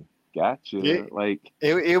 Gotcha.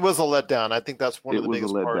 It was a letdown. I think that's one of the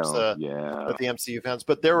biggest parts of the MCU fans.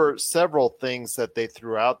 But there were several things that they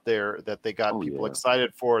threw out there that they got people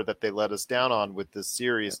excited for that they let us down on with this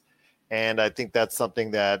series. And I think that's something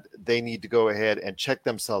that they need to go ahead and check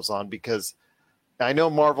themselves on, because I know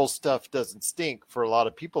Marvel stuff doesn't stink for a lot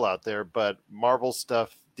of people out there, but Marvel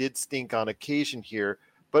stuff did stink on occasion here.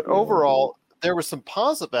 But overall, there were some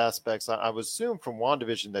positive aspects, I would assume, from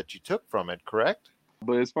WandaVision that you took from it, correct?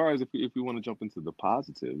 But as far as if we want to jump into the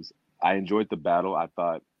positives, I enjoyed the battle. I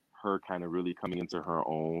thought her kind of really coming into her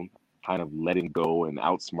own, kind of letting go and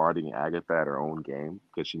outsmarting Agatha at her own game,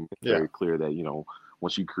 because she made it very clear that,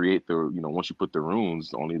 once you create once you put the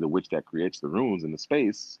runes, only the witch that creates the runes in the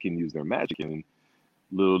space can use their magic. And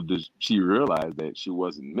little did she realize that she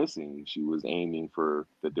wasn't missing. She was aiming for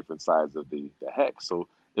the different sides of the hex. So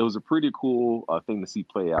it was a pretty cool thing to see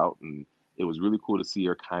play out. And it was really cool to see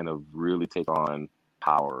her kind of really take on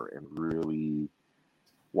power and really,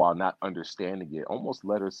 while not understanding it, almost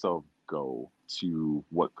let herself go to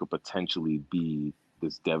what could potentially be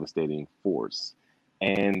this devastating force.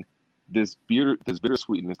 And this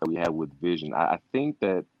bittersweetness that we had with Vision, I think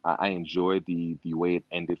that I enjoyed the way it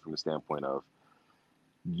ended from the standpoint of,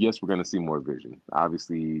 yes, we're going to see more Vision.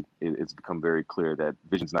 Obviously, it's become very clear that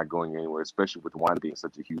Vision's not going anywhere, especially with Wanda being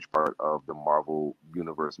such a huge part of the Marvel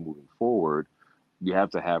universe moving forward. You have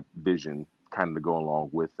to have Vision kind of go along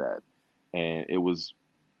with that. And it was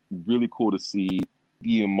really cool to see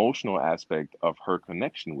the emotional aspect of her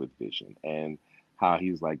connection with Vision and how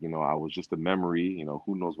he's like, I was just a memory,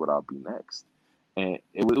 who knows what I'll be next. And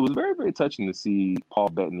it was very, very touching to see Paul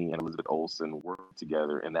Bettany and Elizabeth Olsen work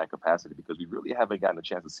together in that capacity, because we really haven't gotten a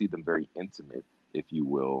chance to see them very intimate, if you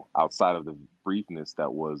will, outside of the briefness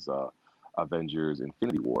that was Avengers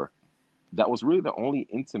Infinity War. That was really the only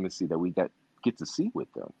intimacy that we get to see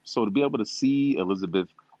with them. So to be able to see Elizabeth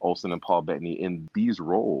Olsen and Paul Bettany in these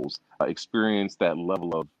roles, experience that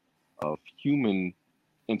level of human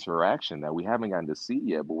interaction that we haven't gotten to see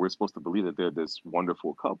yet, but we're supposed to believe that they're this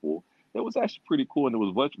wonderful couple. It was actually pretty cool, and it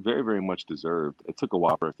was very, very much deserved. It took a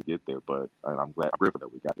while for us to get there, but I'm grateful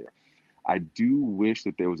that we got there. I do wish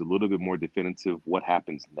that there was a little bit more definitive what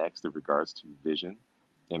happens next in regards to Vision,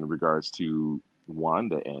 in regards to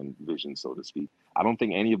Wanda and Vision, so to speak. I don't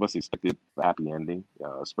think any of us expected a happy ending,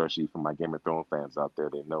 especially from my Game of Thrones fans out there.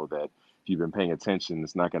 They know that if you've been paying attention,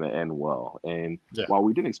 it's not going to end well. And while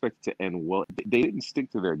we didn't expect it to end well, they didn't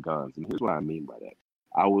stick to their guns. And here's what I mean by that.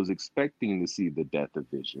 I was expecting to see the death of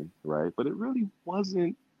Vision, right? But it really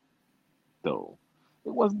wasn't, though.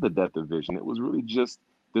 It wasn't the death of Vision. It was really just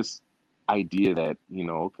this idea that,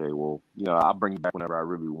 okay, well, I'll bring it back whenever I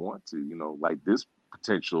really want to, like this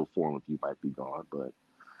potential form of you might be gone. But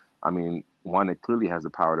I mean, Wanda clearly has the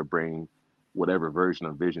power to bring whatever version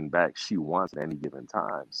of Vision back she wants at any given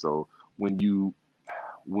time. So when you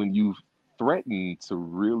threaten to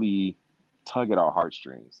really tug at our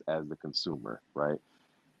heartstrings as the consumer, right?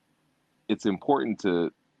 It's important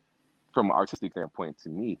to, from an artistic standpoint to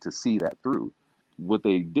me, to see that through. What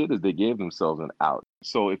they did is they gave themselves an out.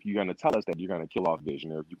 So if you're going to tell us that you're going to kill off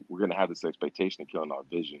Vision, or if we're going to have this expectation of killing off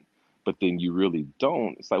Vision, but then you really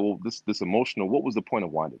don't, it's like, well, this emotional, what was the point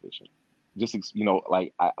of WandaVision? Just,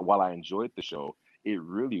 while I enjoyed the show, it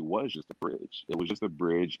really was just a bridge. It was just a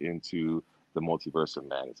bridge into the Multiverse of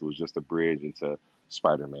Madness. It was just a bridge into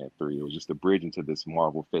Spider-Man 3. It was just a bridge into this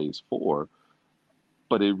Marvel Phase 4.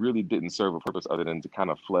 But it really didn't serve a purpose other than to kind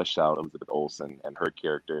of flesh out Elizabeth Olsen and her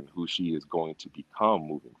character and who she is going to become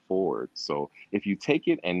moving forward. So if you take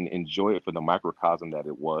it and enjoy it for the microcosm that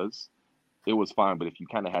it was fine. But if you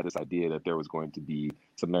kind of had this idea that there was going to be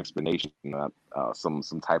some explanation, some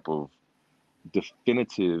type of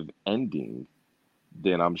definitive ending,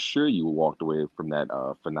 then I'm sure you walked away from that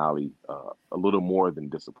finale a little more than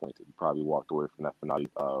disappointed. You probably walked away from that finale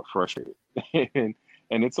frustrated.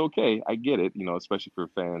 And it's okay. I get it, especially for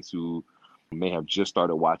fans who may have just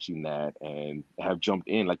started watching that and have jumped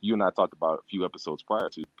in. Like you and I talked about a few episodes prior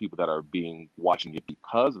to, people that are watching it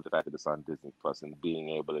because of the fact that it's on Disney Plus and being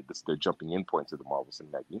able to, they're jumping in points to the Marvel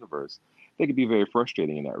Cinematic Universe. They could be very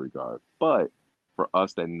frustrating in that regard. But for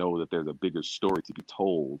us that know that there's a bigger story to be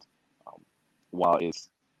told, while it's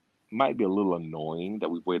might be a little annoying that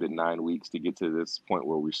we've waited 9 weeks to get to this point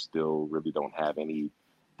where we still really don't have any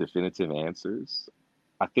definitive answers,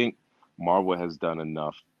 I think Marvel has done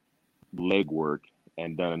enough legwork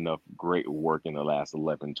and done enough great work in the last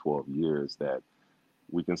 11, 12 years that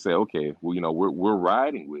we can say, okay, well, we're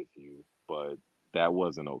riding with you, but that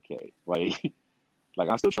wasn't okay. Like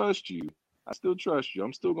I still trust you. I'm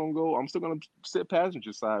still gonna sit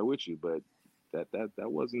passenger side with you, but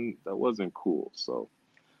that wasn't cool. So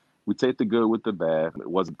we take the good with the bad.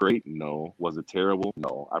 Was it great? No. Was it terrible?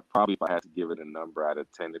 No. If I had to give it a number out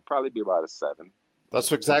of 10, it'd probably be about a 7. That's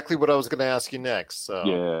exactly what I was going to ask you next.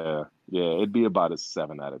 So. Yeah, it'd be about a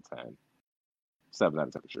 7 out of 10. 7 out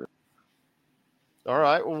of 10 for sure. All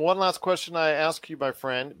right. Well, one last question I ask you, my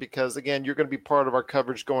friend, because again, you're going to be part of our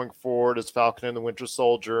coverage going forward as Falcon and the Winter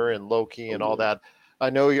Soldier and Loki and all that. I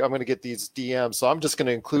know I'm going to get these DMs, so I'm just going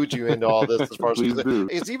to include you into all this as far as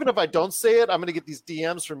it's even if I don't say it, I'm going to get these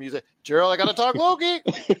DMs from you. Gerald, I got to talk Loki.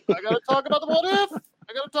 I got to talk about the What If.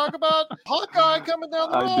 I got to talk about Hawkeye coming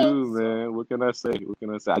down the road. I do, man. What can I say?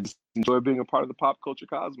 I just enjoy being a part of the pop culture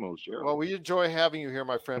cosmos, Gerald. Well, we enjoy having you here,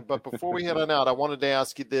 my friend. But before we head on out, I wanted to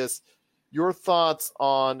ask you this. Your thoughts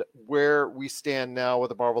on where we stand now with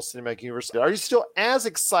the Marvel Cinematic Universe. Are you still as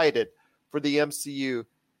excited for the MCU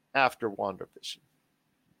after WandaVision?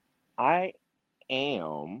 I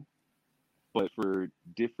am, but for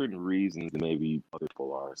different reasons than maybe other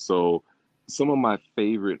people are. So some of my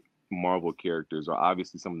favorite Marvel characters are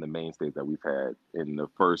obviously some of the mainstays that we've had in the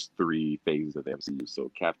first three phases of the MCU. So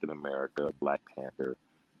Captain America, Black Panther.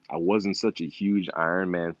 I wasn't such a huge Iron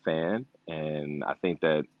Man fan, and I think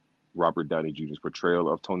that Robert Downey Jr.'s portrayal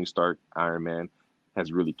of Tony Stark, Iron Man,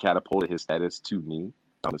 has really catapulted his status to me,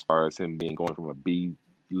 as far as him going from a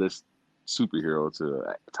B-list superhero to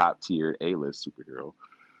a top-tier A-list superhero.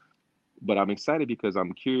 But I'm excited because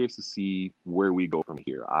I'm curious to see where we go from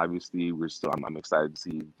here. Obviously, I'm excited to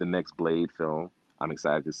see the next Blade film. I'm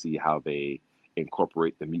excited to see how they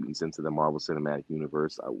incorporate the mutants into the Marvel Cinematic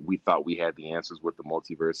Universe. We thought we had the answers with the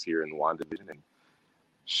multiverse here in WandaVision, and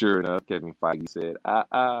sure enough, Kevin Feige said,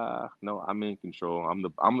 no, I'm in control. I'm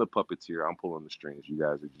the puppeteer. I'm pulling the strings. You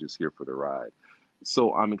guys are just here for the ride.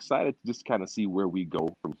 So I'm excited to just kind of see where we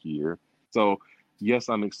go from here. So yes,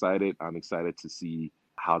 I'm excited. I'm excited to see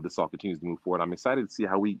how this all continues to move forward. I'm excited to see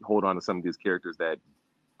how we hold on to some of these characters that,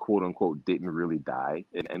 quote unquote, didn't really die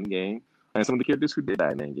in Endgame, and some of the characters who did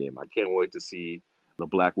die in Endgame. I can't wait to see the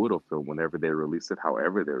Black Widow film whenever they release it,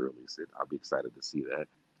 however they release it. I'll be excited to see that.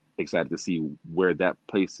 Excited to see where that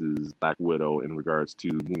places Black Widow in regards to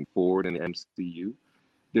moving forward in the MCU.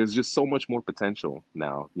 There's just so much more potential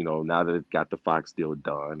now. Now that it got the Fox deal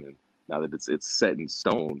done, and now that it's set in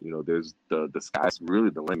stone, there's the sky's really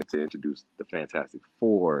the limit to introduce the Fantastic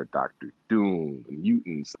Four, Doctor Doom, the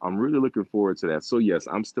mutants. I'm really looking forward to that. So yes,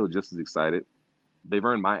 I'm still just as excited. They've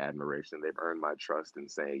earned my admiration. They've earned my trust in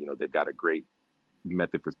saying, they've got a great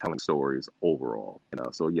method for telling stories overall.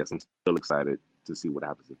 So yes, I'm still excited to see what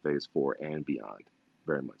happens in Phase 4 and beyond.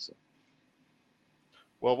 Very much so.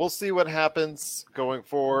 Well, we'll see what happens going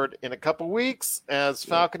forward in a couple weeks as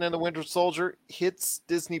Falcon and the Winter Soldier hits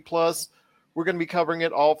Disney Plus. We're going to be covering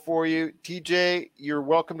it all for you. TJ, you're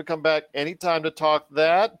welcome to come back anytime to talk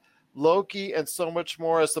that, Loki, and so much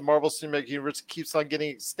more as the Marvel Cinematic Universe keeps on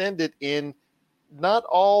getting extended in not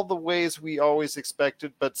all the ways we always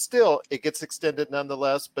expected, but still it gets extended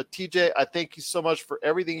nonetheless. But TJ, I thank you so much for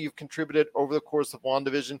everything you've contributed over the course of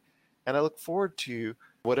WandaVision, and I look forward to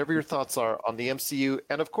whatever your thoughts are on the MCU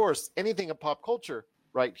and, of course, anything in pop culture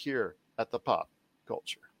right here at the Pop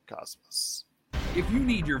Culture Cosmos. If you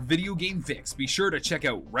need your video game fix, be sure to check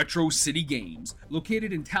out Retro City Games.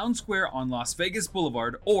 Located in Town Square on Las Vegas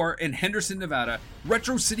Boulevard or in Henderson, Nevada,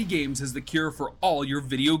 Retro City Games has the cure for all your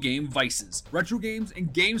video game vices. Retro games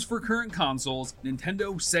and games for current consoles,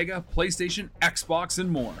 Nintendo, Sega, PlayStation, Xbox,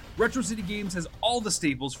 and more. Retro City Games has all the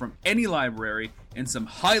staples from any library and some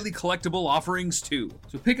highly collectible offerings too.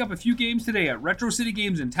 So pick up a few games today at Retro City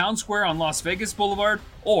Games in Town Square on Las Vegas Boulevard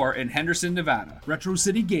or in Henderson, Nevada. Retro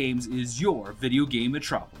City Games is your video game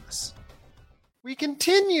metropolis. We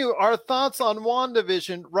continue our thoughts on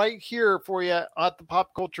WandaVision right here for you at the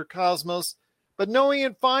Pop Culture Cosmos. But Knowing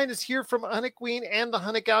and Fine is here from Hunnic Queen and the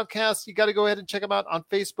Hunnic Outcast. You got to go ahead and check them out on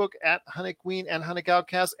Facebook at Hunnic Queen and Hunnic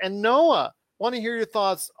Outcast. And Noah, want to hear your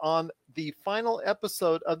thoughts on the final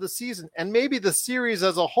episode of the season and maybe the series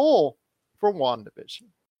as a whole for WandaVision.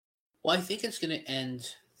 Well, I think it's going to end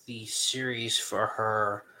the series for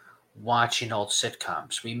her watching old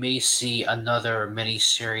sitcoms. We may see another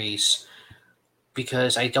mini-series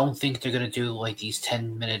because I don't think they're going to do like these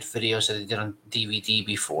 10-minute videos that they did on DVD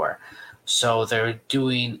before. So they're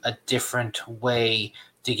doing a different way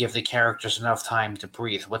to give the characters enough time to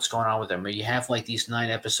breathe. What's going on with them? You have like these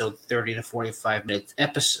 9-episode, 30 to 45-minute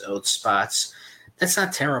episode spots. That's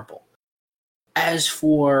not terrible. As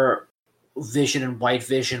for Vision and White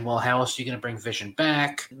Vision, well, how else are you going to bring Vision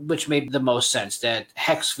back? Which made the most sense, that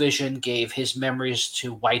Hex Vision gave his memories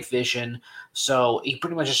to White Vision, so he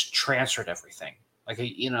pretty much just transferred everything, like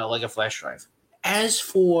a flash drive. As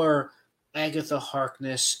for Agatha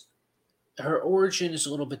Harkness, her origin is a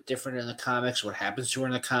little bit different in the comics, what happens to her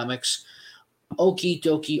in the comics. Okie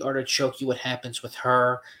dokie artichoke, what happens with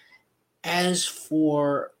her. As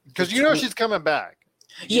for... Because she's coming back.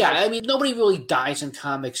 Yeah, I mean, nobody really dies in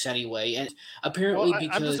comics anyway, and apparently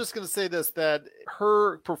because... I'm just going to say this, that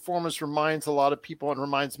her performance reminds a lot of people and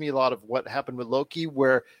reminds me a lot of what happened with Loki,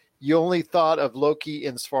 where you only thought of Loki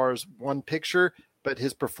as far as one picture, but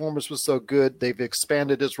his performance was so good, they've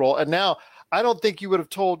expanded his role. And now... I don't think you would have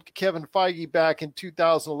told Kevin Feige back in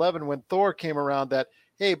 2011 when Thor came around that,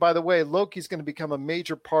 hey, by the way, Loki's going to become a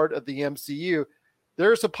major part of the MCU.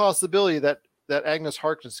 there's a possibility that Agnes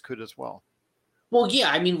Harkness could as well. Well, yeah,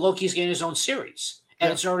 I mean, Loki's getting his own series,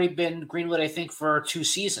 and it's already been greenlit, I think, for 2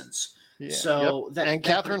 seasons. Yeah, so and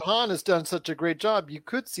Catherine Hahn has done such a great job. You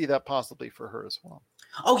could see that possibly for her as well.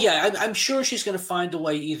 Oh yeah, I'm sure she's going to find a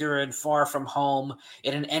way either in Far From Home,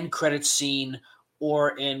 in an end credit scene,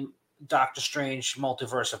 or in Doctor Strange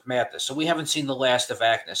Multiverse of Madness. So we haven't seen the last of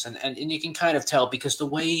Agnes, and you can kind of tell because the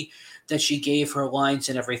way that she gave her lines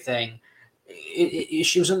and everything,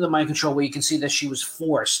 she was under mind control where you can see that she was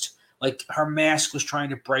forced. Like her mask was trying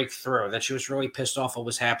to break through, that she was really pissed off what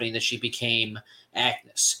was happening, that she became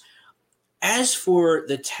Agnes. As for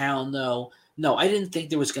the town, though, no, I didn't think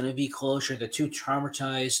there was going to be closure. They're too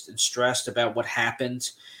traumatized and stressed about what happened.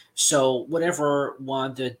 So whatever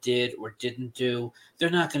Wanda did or didn't do, they're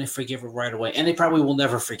not going to forgive her right away. And they probably will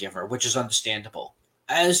never forgive her, which is understandable.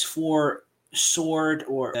 As for Sword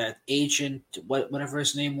or that agent, whatever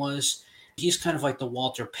his name was, he's kind of like the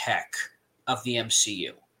Walter Peck of the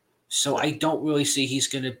MCU. So I don't really see he's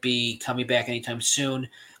going to be coming back anytime soon.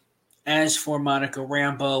 As for Monica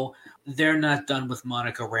Rambeau, they're not done with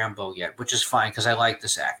Monica Rambeau yet, which is fine because I like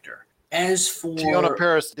this actor. As for Teyonah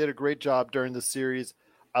Parris did a great job during the series.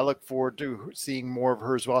 I look forward to seeing more of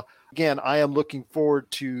her as well. Again, I am looking forward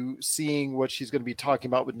to seeing what she's going to be talking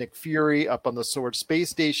about with Nick Fury up on the Sword Space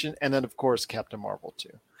Station, and then, of course, Captain Marvel,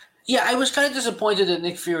 too. Yeah, I was kind of disappointed that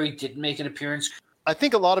Nick Fury didn't make an appearance. I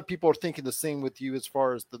think a lot of people are thinking the same with you as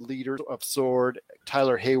far as the leader of Sword,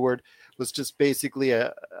 Tyler Hayward, was just basically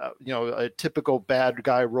a typical bad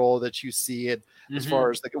guy role that you see it as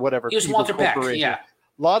far as whatever. He was Walter Peck, yeah.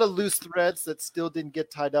 A lot of loose threads that still didn't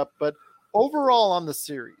get tied up, but overall on the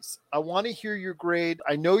series, I want to hear your grade.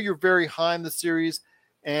 I know you're very high in the series,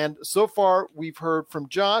 and so far we've heard from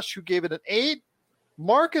Josh, who gave it an 8,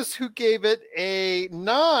 Marcus, who gave it a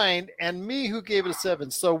 9, and me, who gave it a 7.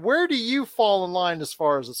 So where do you fall in line as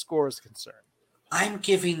far as the score is concerned? I'm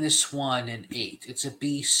giving this one an 8. It's a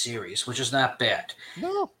B series, which is not bad.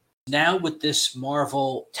 No. Now with this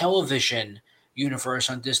Marvel television universe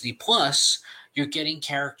on Disney Plus, you're getting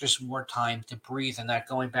characters more time to breathe and not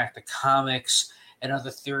going back to comics and other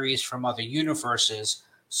theories from other universes,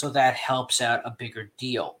 so that helps out a bigger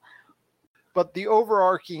deal. But the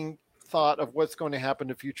overarching thought of what's going to happen in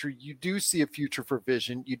the future, you do see a future for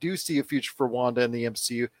Vision, you do see a future for Wanda in the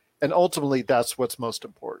MCU, and ultimately that's what's most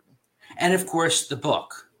important. And of course the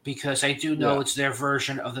book, because I do know it's their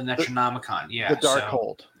version of the Necronomicon. Yeah, the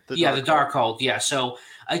Darkhold. The Darkhold. Yeah, so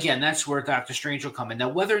again, that's where Doctor Strange will come in. Now,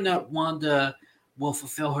 whether or not Wanda will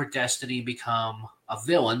fulfill her destiny and become a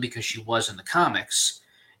villain, because she was in the comics,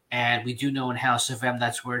 and we do know in House of M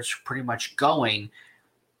that's where it's pretty much going,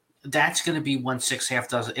 that's going to be 1/6, half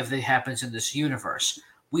dozen if it happens in this universe.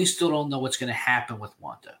 We still don't know what's going to happen with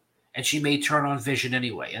Wanda. And she may turn on Vision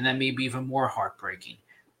anyway, and that may be even more heartbreaking.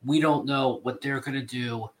 We don't know what they're going to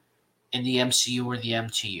do in the MCU or the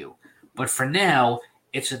MTU. But for now,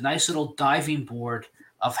 it's a nice little diving board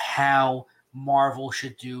of how Marvel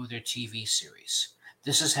should do their TV series.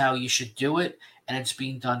 This is how you should do it, and it's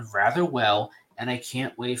being done rather well. And I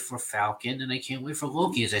can't wait for Falcon, and I can't wait for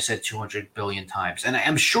Loki, as I said 200 billion times. And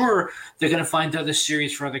I'm sure they're going to find other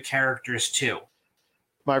series for other characters too.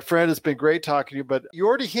 My friend, it's been great talking to you, but you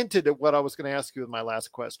already hinted at what I was going to ask you with my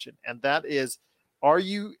last question, and that is, are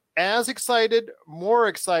you as excited, more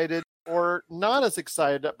excited, or not as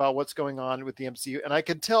excited about what's going on with the MCU? And I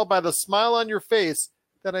can tell by the smile on your face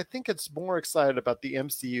that I think it's more excited about the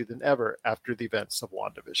MCU than ever after the events of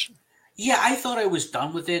WandaVision. Yeah, I thought I was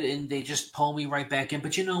done with it, and they just pulled me right back in.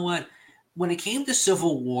 But you know what? When it came to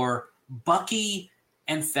Civil War, Bucky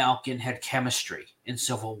and Falcon had chemistry in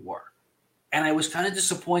Civil War. And I was kind of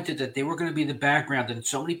disappointed that they were going to be the background, and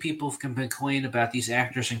so many people have complained about these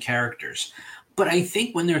actors and characters. But I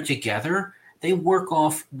think when they're together, they work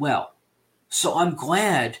off well. So I'm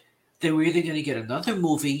glad they were either going to get another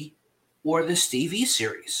movie or this TV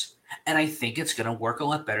series. And I think it's going to work a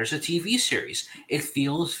lot better as a TV series. It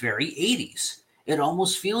feels very 80s. It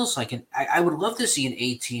almost feels like I would love to see an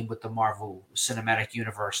A-Team with the Marvel Cinematic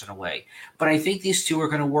Universe in a way. But I think these two are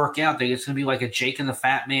going to work out. It's going to be like a Jake and the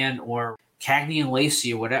Fat Man or Cagney and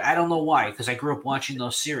Lacey or whatever. I don't know why, because I grew up watching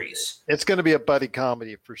those series. It's going to be a buddy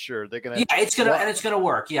comedy for sure. They're going to, it's going to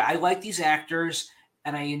work. Yeah, I like these actors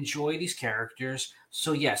and I enjoy these characters.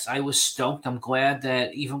 So yes, I was stoked. I'm glad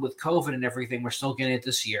that even with COVID and everything, we're still getting it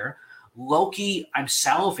this year. Loki, I'm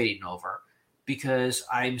salivating over because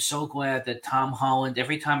I'm so glad that Tom Holland.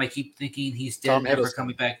 Every time I keep thinking he's dead, never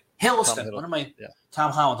coming back. Hiddleston. What am I? Yeah.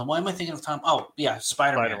 Tom Holland. Why am I thinking of Tom? Oh, yeah,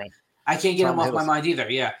 Spider-Man. I can't get him off my mind either.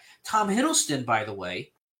 Yeah. Tom Hiddleston, by the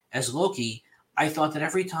way, as Loki, I thought that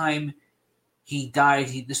every time he died.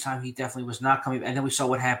 This time he definitely was not coming. And then we saw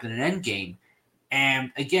what happened in Endgame.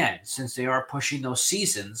 And again, since they are pushing those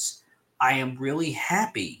seasons, I am really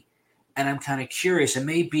happy. And I'm kind of curious. It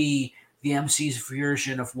may be the MC's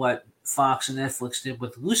version of what Fox and Netflix did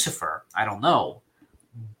with Lucifer. I don't know.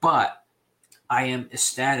 But I am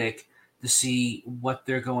ecstatic to see what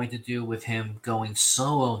they're going to do with him going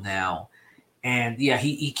solo now. And yeah,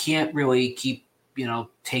 he can't really keep,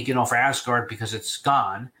 taking over Asgard because it's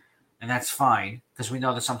gone. And that's fine, because we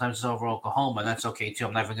know that sometimes it's over Oklahoma. That's okay too.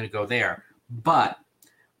 I'm never going to go there. But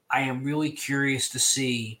I am really curious to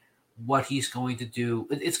see what he's going to do.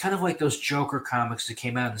 It's kind of like those Joker comics that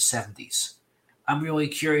came out in the 70s. I'm really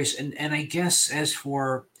curious. And I guess as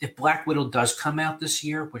for if Black Widow does come out this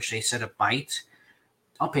year, which they said it might,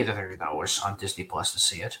 I'll pay the $30 on Disney Plus to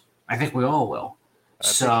see it. I think we all will.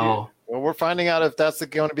 Well, we're finding out if that's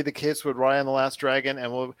going to be the case with Raya and the Last Dragon,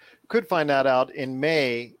 and we could find that out in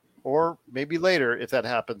May or maybe later if that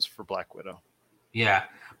happens for Black Widow. Yeah,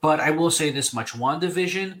 but I will say this much.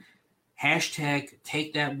 WandaVision,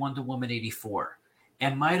 #take that Wonder Woman 84.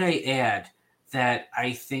 And might I add that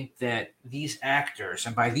I think that these actors,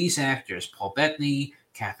 and by these actors, Paul Bettany,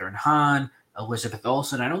 Catherine Hahn, Elizabeth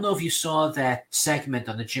Olsen, I don't know if you saw that segment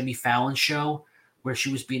on the Jimmy Fallon show where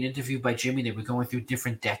she was being interviewed by Jimmy. They were going through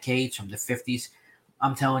different decades from the 50s.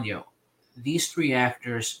 I'm telling you, these three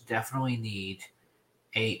actors definitely need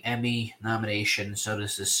a Emmy nomination. So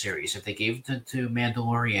does this series. If they gave it to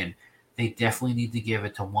Mandalorian, they definitely need to give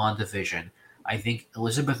it to WandaVision. I think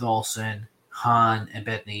Elizabeth Olsen, Hahn, and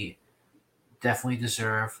Bettany definitely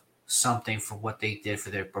deserve something for what they did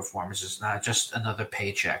for their performances, not just another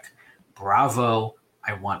paycheck. Bravo.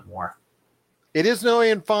 I want more. It is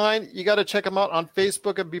Noe Fine. You got to check him out on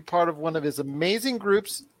Facebook and be part of one of his amazing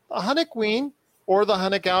groups, the Hunnic Queen or the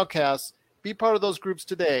Hunnic Outcasts. Be part of those groups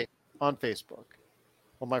today on Facebook.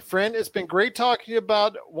 Well, my friend, it's been great talking to you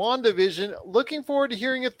about WandaVision. Looking forward to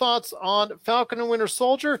hearing your thoughts on Falcon and Winter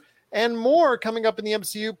Soldier and more coming up in the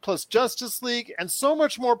MCU, plus Justice League and so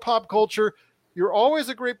much more pop culture. You're always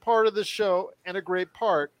a great part of the show and a great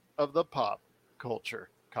part of the pop culture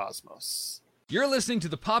cosmos. You're listening to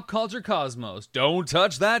the Pop Culture Cosmos. Don't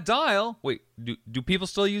touch that dial. Wait, do people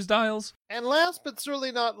still use dials? And last but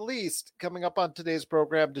certainly not least, coming up on today's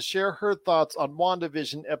program to share her thoughts on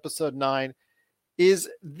WandaVision Episode 9 is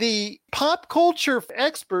the pop culture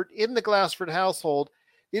expert in the Glassford household.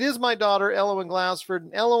 It is my daughter, Elowen Glassford.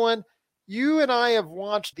 And Elowen, you and I have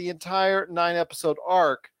watched the entire 9-episode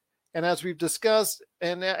arc. And as we've discussed,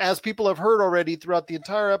 and as people have heard already throughout the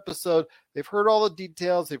entire episode, they've heard all the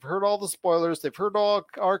details, they've heard all the spoilers, they've heard all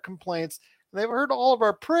our complaints, and they've heard all of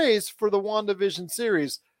our praise for the WandaVision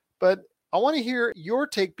series. But I want to hear your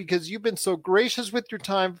take because you've been so gracious with your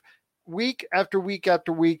time week after week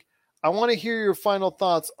after week. I want to hear your final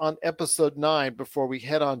thoughts on episode 9 before we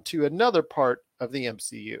head on to another part of the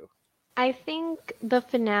MCU. I think the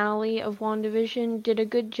finale of WandaVision did a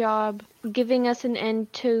good job giving us an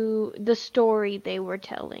end to the story they were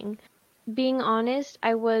telling. Being honest,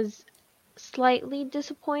 I was slightly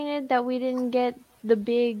disappointed that we didn't get the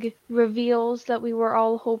big reveals that we were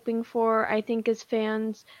all hoping for, I think, as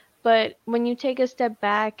fans. But when you take a step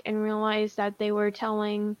back and realize that they were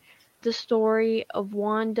telling the story of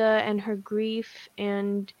Wanda and her grief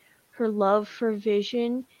and her love for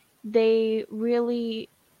Vision, they really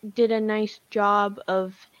did a nice job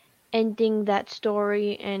of ending that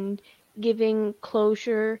story and giving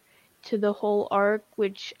closure to the whole arc,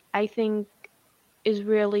 which I think is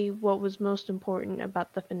really what was most important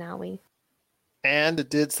about the finale. And it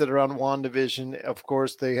did sit around WandaVision. Of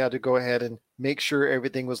course, they had to go ahead and make sure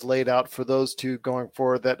everything was laid out for those two going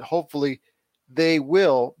forward, that hopefully they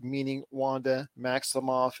will, meaning Wanda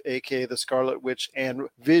Maximoff, aka the Scarlet Witch, and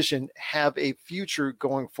Vision, have a future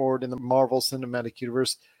going forward in the Marvel Cinematic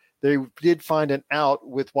Universe. They did find an out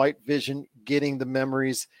with White Vision getting the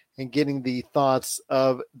memories and getting the thoughts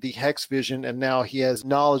of the Hex Vision, and now he has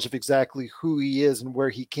knowledge of exactly who he is and where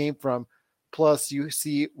he came from. Plus, you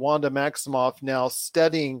see Wanda Maximoff now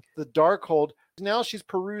studying the Darkhold. Now she's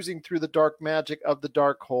perusing through the dark magic of the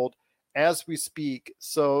Darkhold as we speak.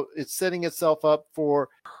 So it's setting itself up for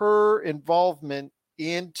her involvement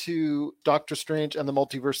into Doctor Strange and the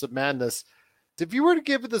Multiverse of Madness. If you were to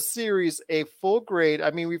give the series a full grade, I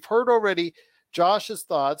mean, we've heard already Josh's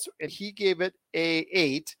thoughts, and he gave it a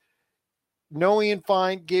 8. Noe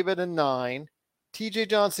Fine gave it a 9. TJ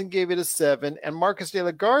Johnson gave it a 7, and Marcus de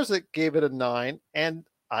la Garza gave it a 9, and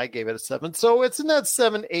I gave it a 7. So it's in that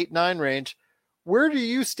 7, 8, 9 range. Where do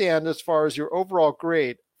you stand as far as your overall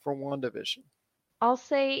grade for WandaVision? I'll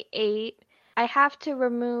say 8. I have to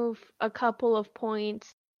remove a couple of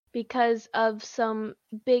points. because of some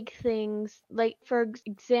big things. Like, for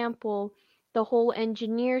example, the whole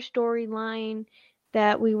engineer storyline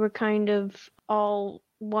that we were kind of all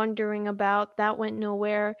wondering about, that went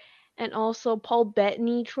nowhere. And also Paul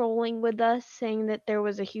Bettany trolling with us, saying that there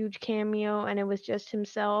was a huge cameo and it was just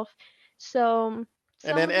himself. So,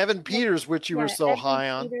 And then Evan Peters, which you were so high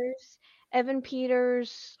on. Evan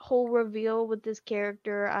Peters' whole reveal with this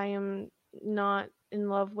character, I am not in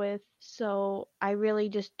love with. So I really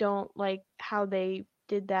just don't like how they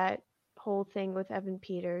did that whole thing with Evan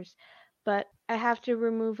Peters. But I have to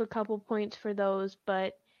remove a couple points for those.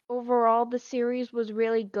 But overall, the series was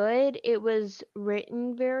really good. It was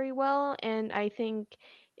written very well, and I think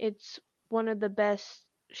it's one of the best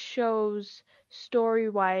shows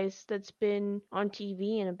story-wise that's been on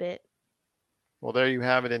TV in a bit. Well, there you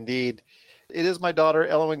have it indeed. It is my daughter,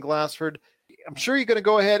 Elowen Glassford. I'm sure you're going to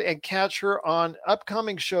go ahead and catch her on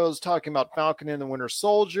upcoming shows talking about Falcon and the Winter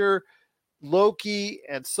Soldier, Loki,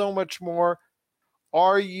 and so much more.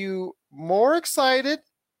 Are you more excited,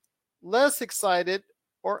 less excited,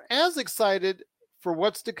 or as excited for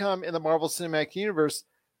what's to come in the Marvel Cinematic Universe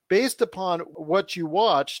based upon what you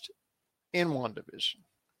watched in WandaVision?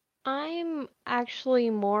 I'm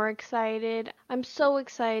actually more excited. I'm so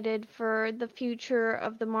excited for the future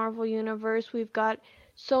of the Marvel Universe. We've got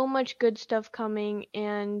so much good stuff coming,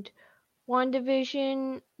 and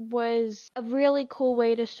WandaVision was a really cool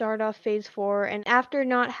way to start off Phase 4. And after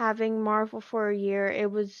not having Marvel for a year,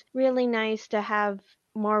 it was really nice to have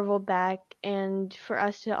Marvel back and for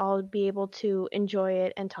us to all be able to enjoy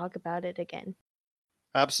it and talk about it again.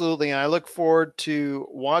 Absolutely. And I look forward to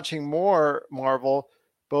watching more Marvel,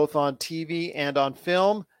 both on TV and on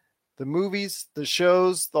film, the movies, the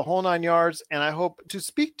shows, the whole 9 yards. And I hope to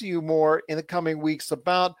speak to you more in the coming weeks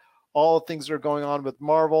about all the things that are going on with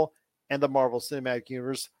Marvel and the Marvel Cinematic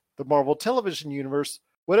Universe, the Marvel Television Universe,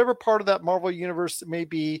 whatever part of that Marvel Universe it may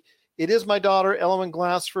be. It is my daughter, Elowen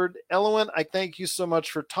Glassford. Elowen, I thank you so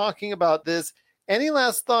much for talking about this. Any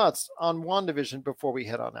last thoughts on WandaVision before we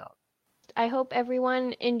head on out? I hope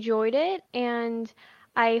everyone enjoyed it, and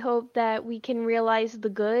I hope that we can realize the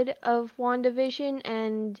good of WandaVision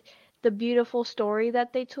and the beautiful story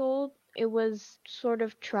that they told. It was sort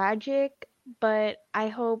of tragic, but I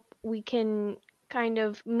hope we can kind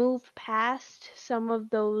of move past some of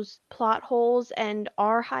those plot holes and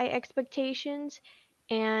our high expectations,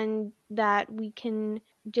 and that we can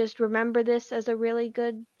just remember this as a really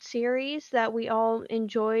good series that we all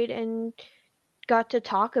enjoyed and got to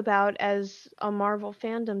talk about as a Marvel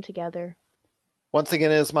fandom together. Once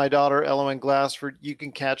again, it is my daughter, Elowen Glassford. You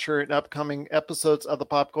can catch her in upcoming episodes of the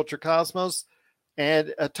Pop Culture Cosmos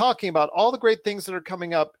and talking about all the great things that are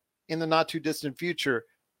coming up in the not too distant future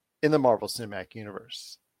in the Marvel Cinematic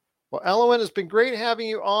Universe. Well, Elowen, it's been great having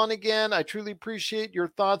you on again. I truly appreciate your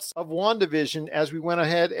thoughts of WandaVision as we went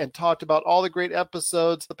ahead and talked about all the great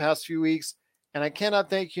episodes the past few weeks. And I cannot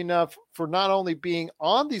thank you enough for not only being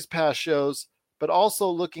on these past shows, but also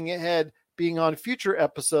looking ahead, being on future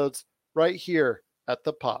episodes right here at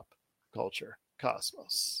the Pop Culture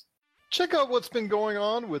Cosmos. Check out what's been going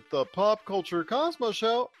on with the Pop Culture Cosmos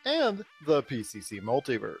show and the PCC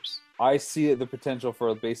Multiverse. I see the potential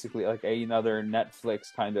for basically like another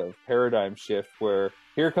Netflix kind of paradigm shift where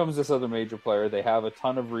here comes this other major player. They have a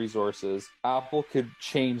ton of resources. Apple could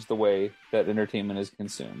change the way that entertainment is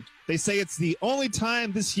consumed. They say it's the only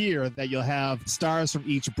time this year that you'll have stars from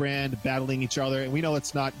each brand battling each other, and we know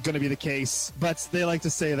it's not going to be the case, but they like to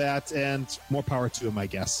say that, and more power to them, I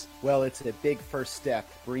guess. Well, it's a big first step,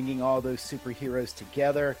 bringing all those superheroes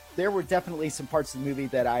together. There were definitely some parts of the movie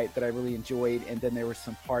that I really enjoyed, and then there were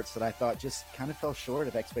some parts that I thought just kind of fell short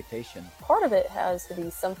of expectation. Part of it has to be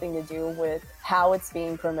something to do with how it's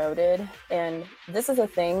being promoted, and this is a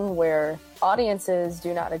thing where audiences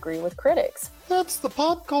do not agree with critics. That's the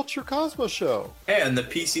Pop Culture Cosmos show. And the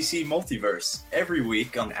PCC Multiverse, every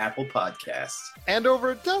week on Apple Podcasts. And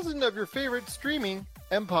over a dozen of your favorite streaming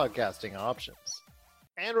and podcasting options.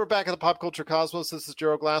 And we're back at the Pop Culture Cosmos. This is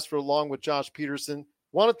Gerald Glassford along with Josh Peterson.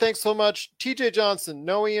 Want to thank so much TJ Johnson,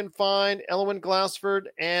 Noe and Fine, Elowen Glassford,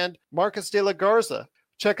 and Marcus de la Garza.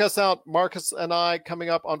 Check us out, Marcus and I, coming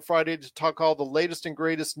up on Friday to talk all the latest and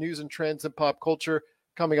greatest news and trends in pop culture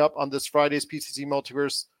coming up on this Friday's PCC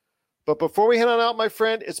Multiverse. But before we head on out, my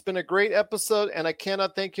friend, it's been a great episode, and I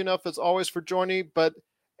cannot thank you enough, as always, for joining. But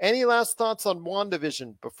any last thoughts on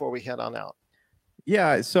WandaVision before we head on out?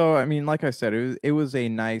 Yeah, so I mean, like I said, it was a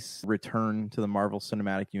nice return to the Marvel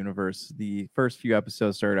Cinematic Universe. The first few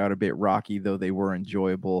episodes started out a bit rocky, though they were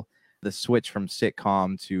enjoyable. The switch from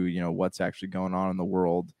sitcom to, what's actually going on in the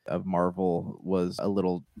world of Marvel was a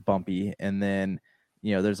little bumpy. And then,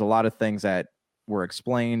 there's a lot of things that were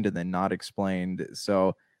explained and then not explained.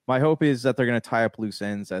 So my hope is that they're going to tie up loose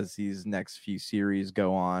ends as these next few series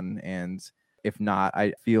go on. And if not,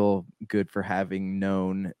 I feel good for having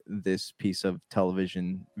known this piece of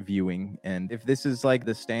television viewing. And if this is like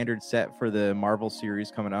the standard set for the Marvel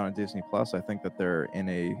series coming out on Disney Plus, I think that they're in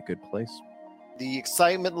a good place. The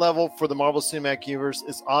excitement level for the Marvel Cinematic Universe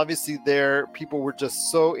is obviously there. People were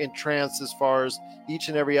just so entranced as far as each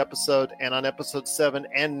and every episode. And on episode 7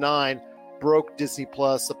 and 9, broke Disney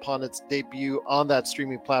Plus upon its debut on that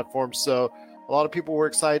streaming platform. So a lot of people were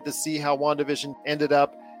excited to see how WandaVision ended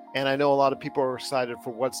up. And I know a lot of people are excited for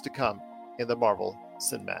what's to come in the Marvel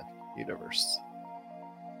Cinematic Universe.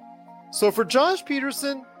 So for Josh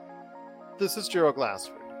Peterson, this is Gerald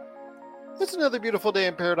Glassford. It's another beautiful day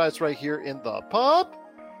in paradise right here in the Pop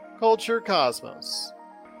Culture Cosmos.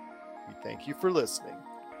 We thank you for listening.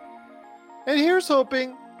 And here's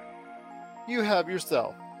hoping you have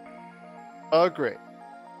yourself a great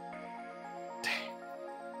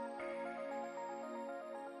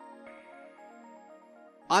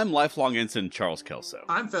I'm Lifelong Ensign Charles Kelso.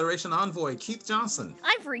 I'm Federation Envoy Keith Johnson.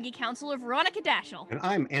 I'm Ferengi Counselor Veronica Dashel. And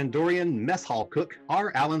I'm Andorian Mess Hall Cook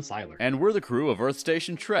R. Alan Seiler. And we're the crew of Earth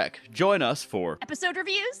Station Trek. Join us for episode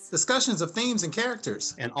reviews, discussions of themes and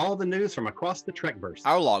characters, and all the news from across the Trekverse.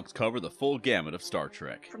 Our logs cover the full gamut of Star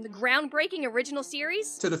Trek. From the groundbreaking original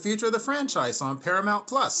series to the future of the franchise on Paramount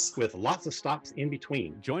Plus, with lots of stops in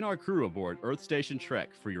between. Join our crew aboard Earth Station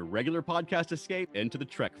Trek for your regular podcast escape into the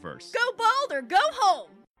Trekverse. Go bold or go home!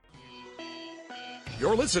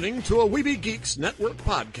 You're listening to a Weeby Geeks Network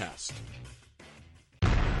podcast.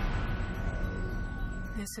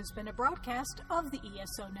 This has been a broadcast of the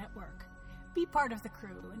ESO Network. Be part of the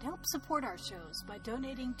crew and help support our shows by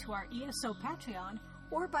donating to our ESO Patreon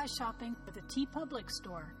or by shopping at the TeePublic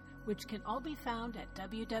store, which can all be found at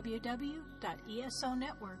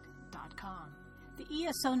www.esonetwork.com. The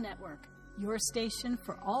ESO Network, your station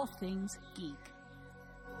for all things geek.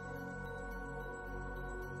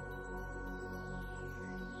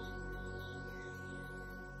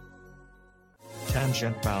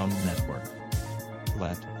 Tangent Bound Network.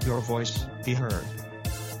 Let your voice be heard.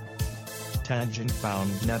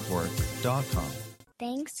 TangentBoundNetwork.com.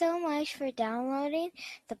 Thanks so much for downloading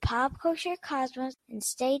the Pop Culture Cosmos, and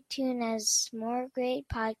stay tuned as more great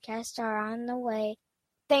podcasts are on the way.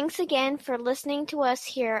 Thanks again for listening to us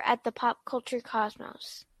here at the Pop Culture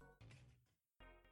Cosmos.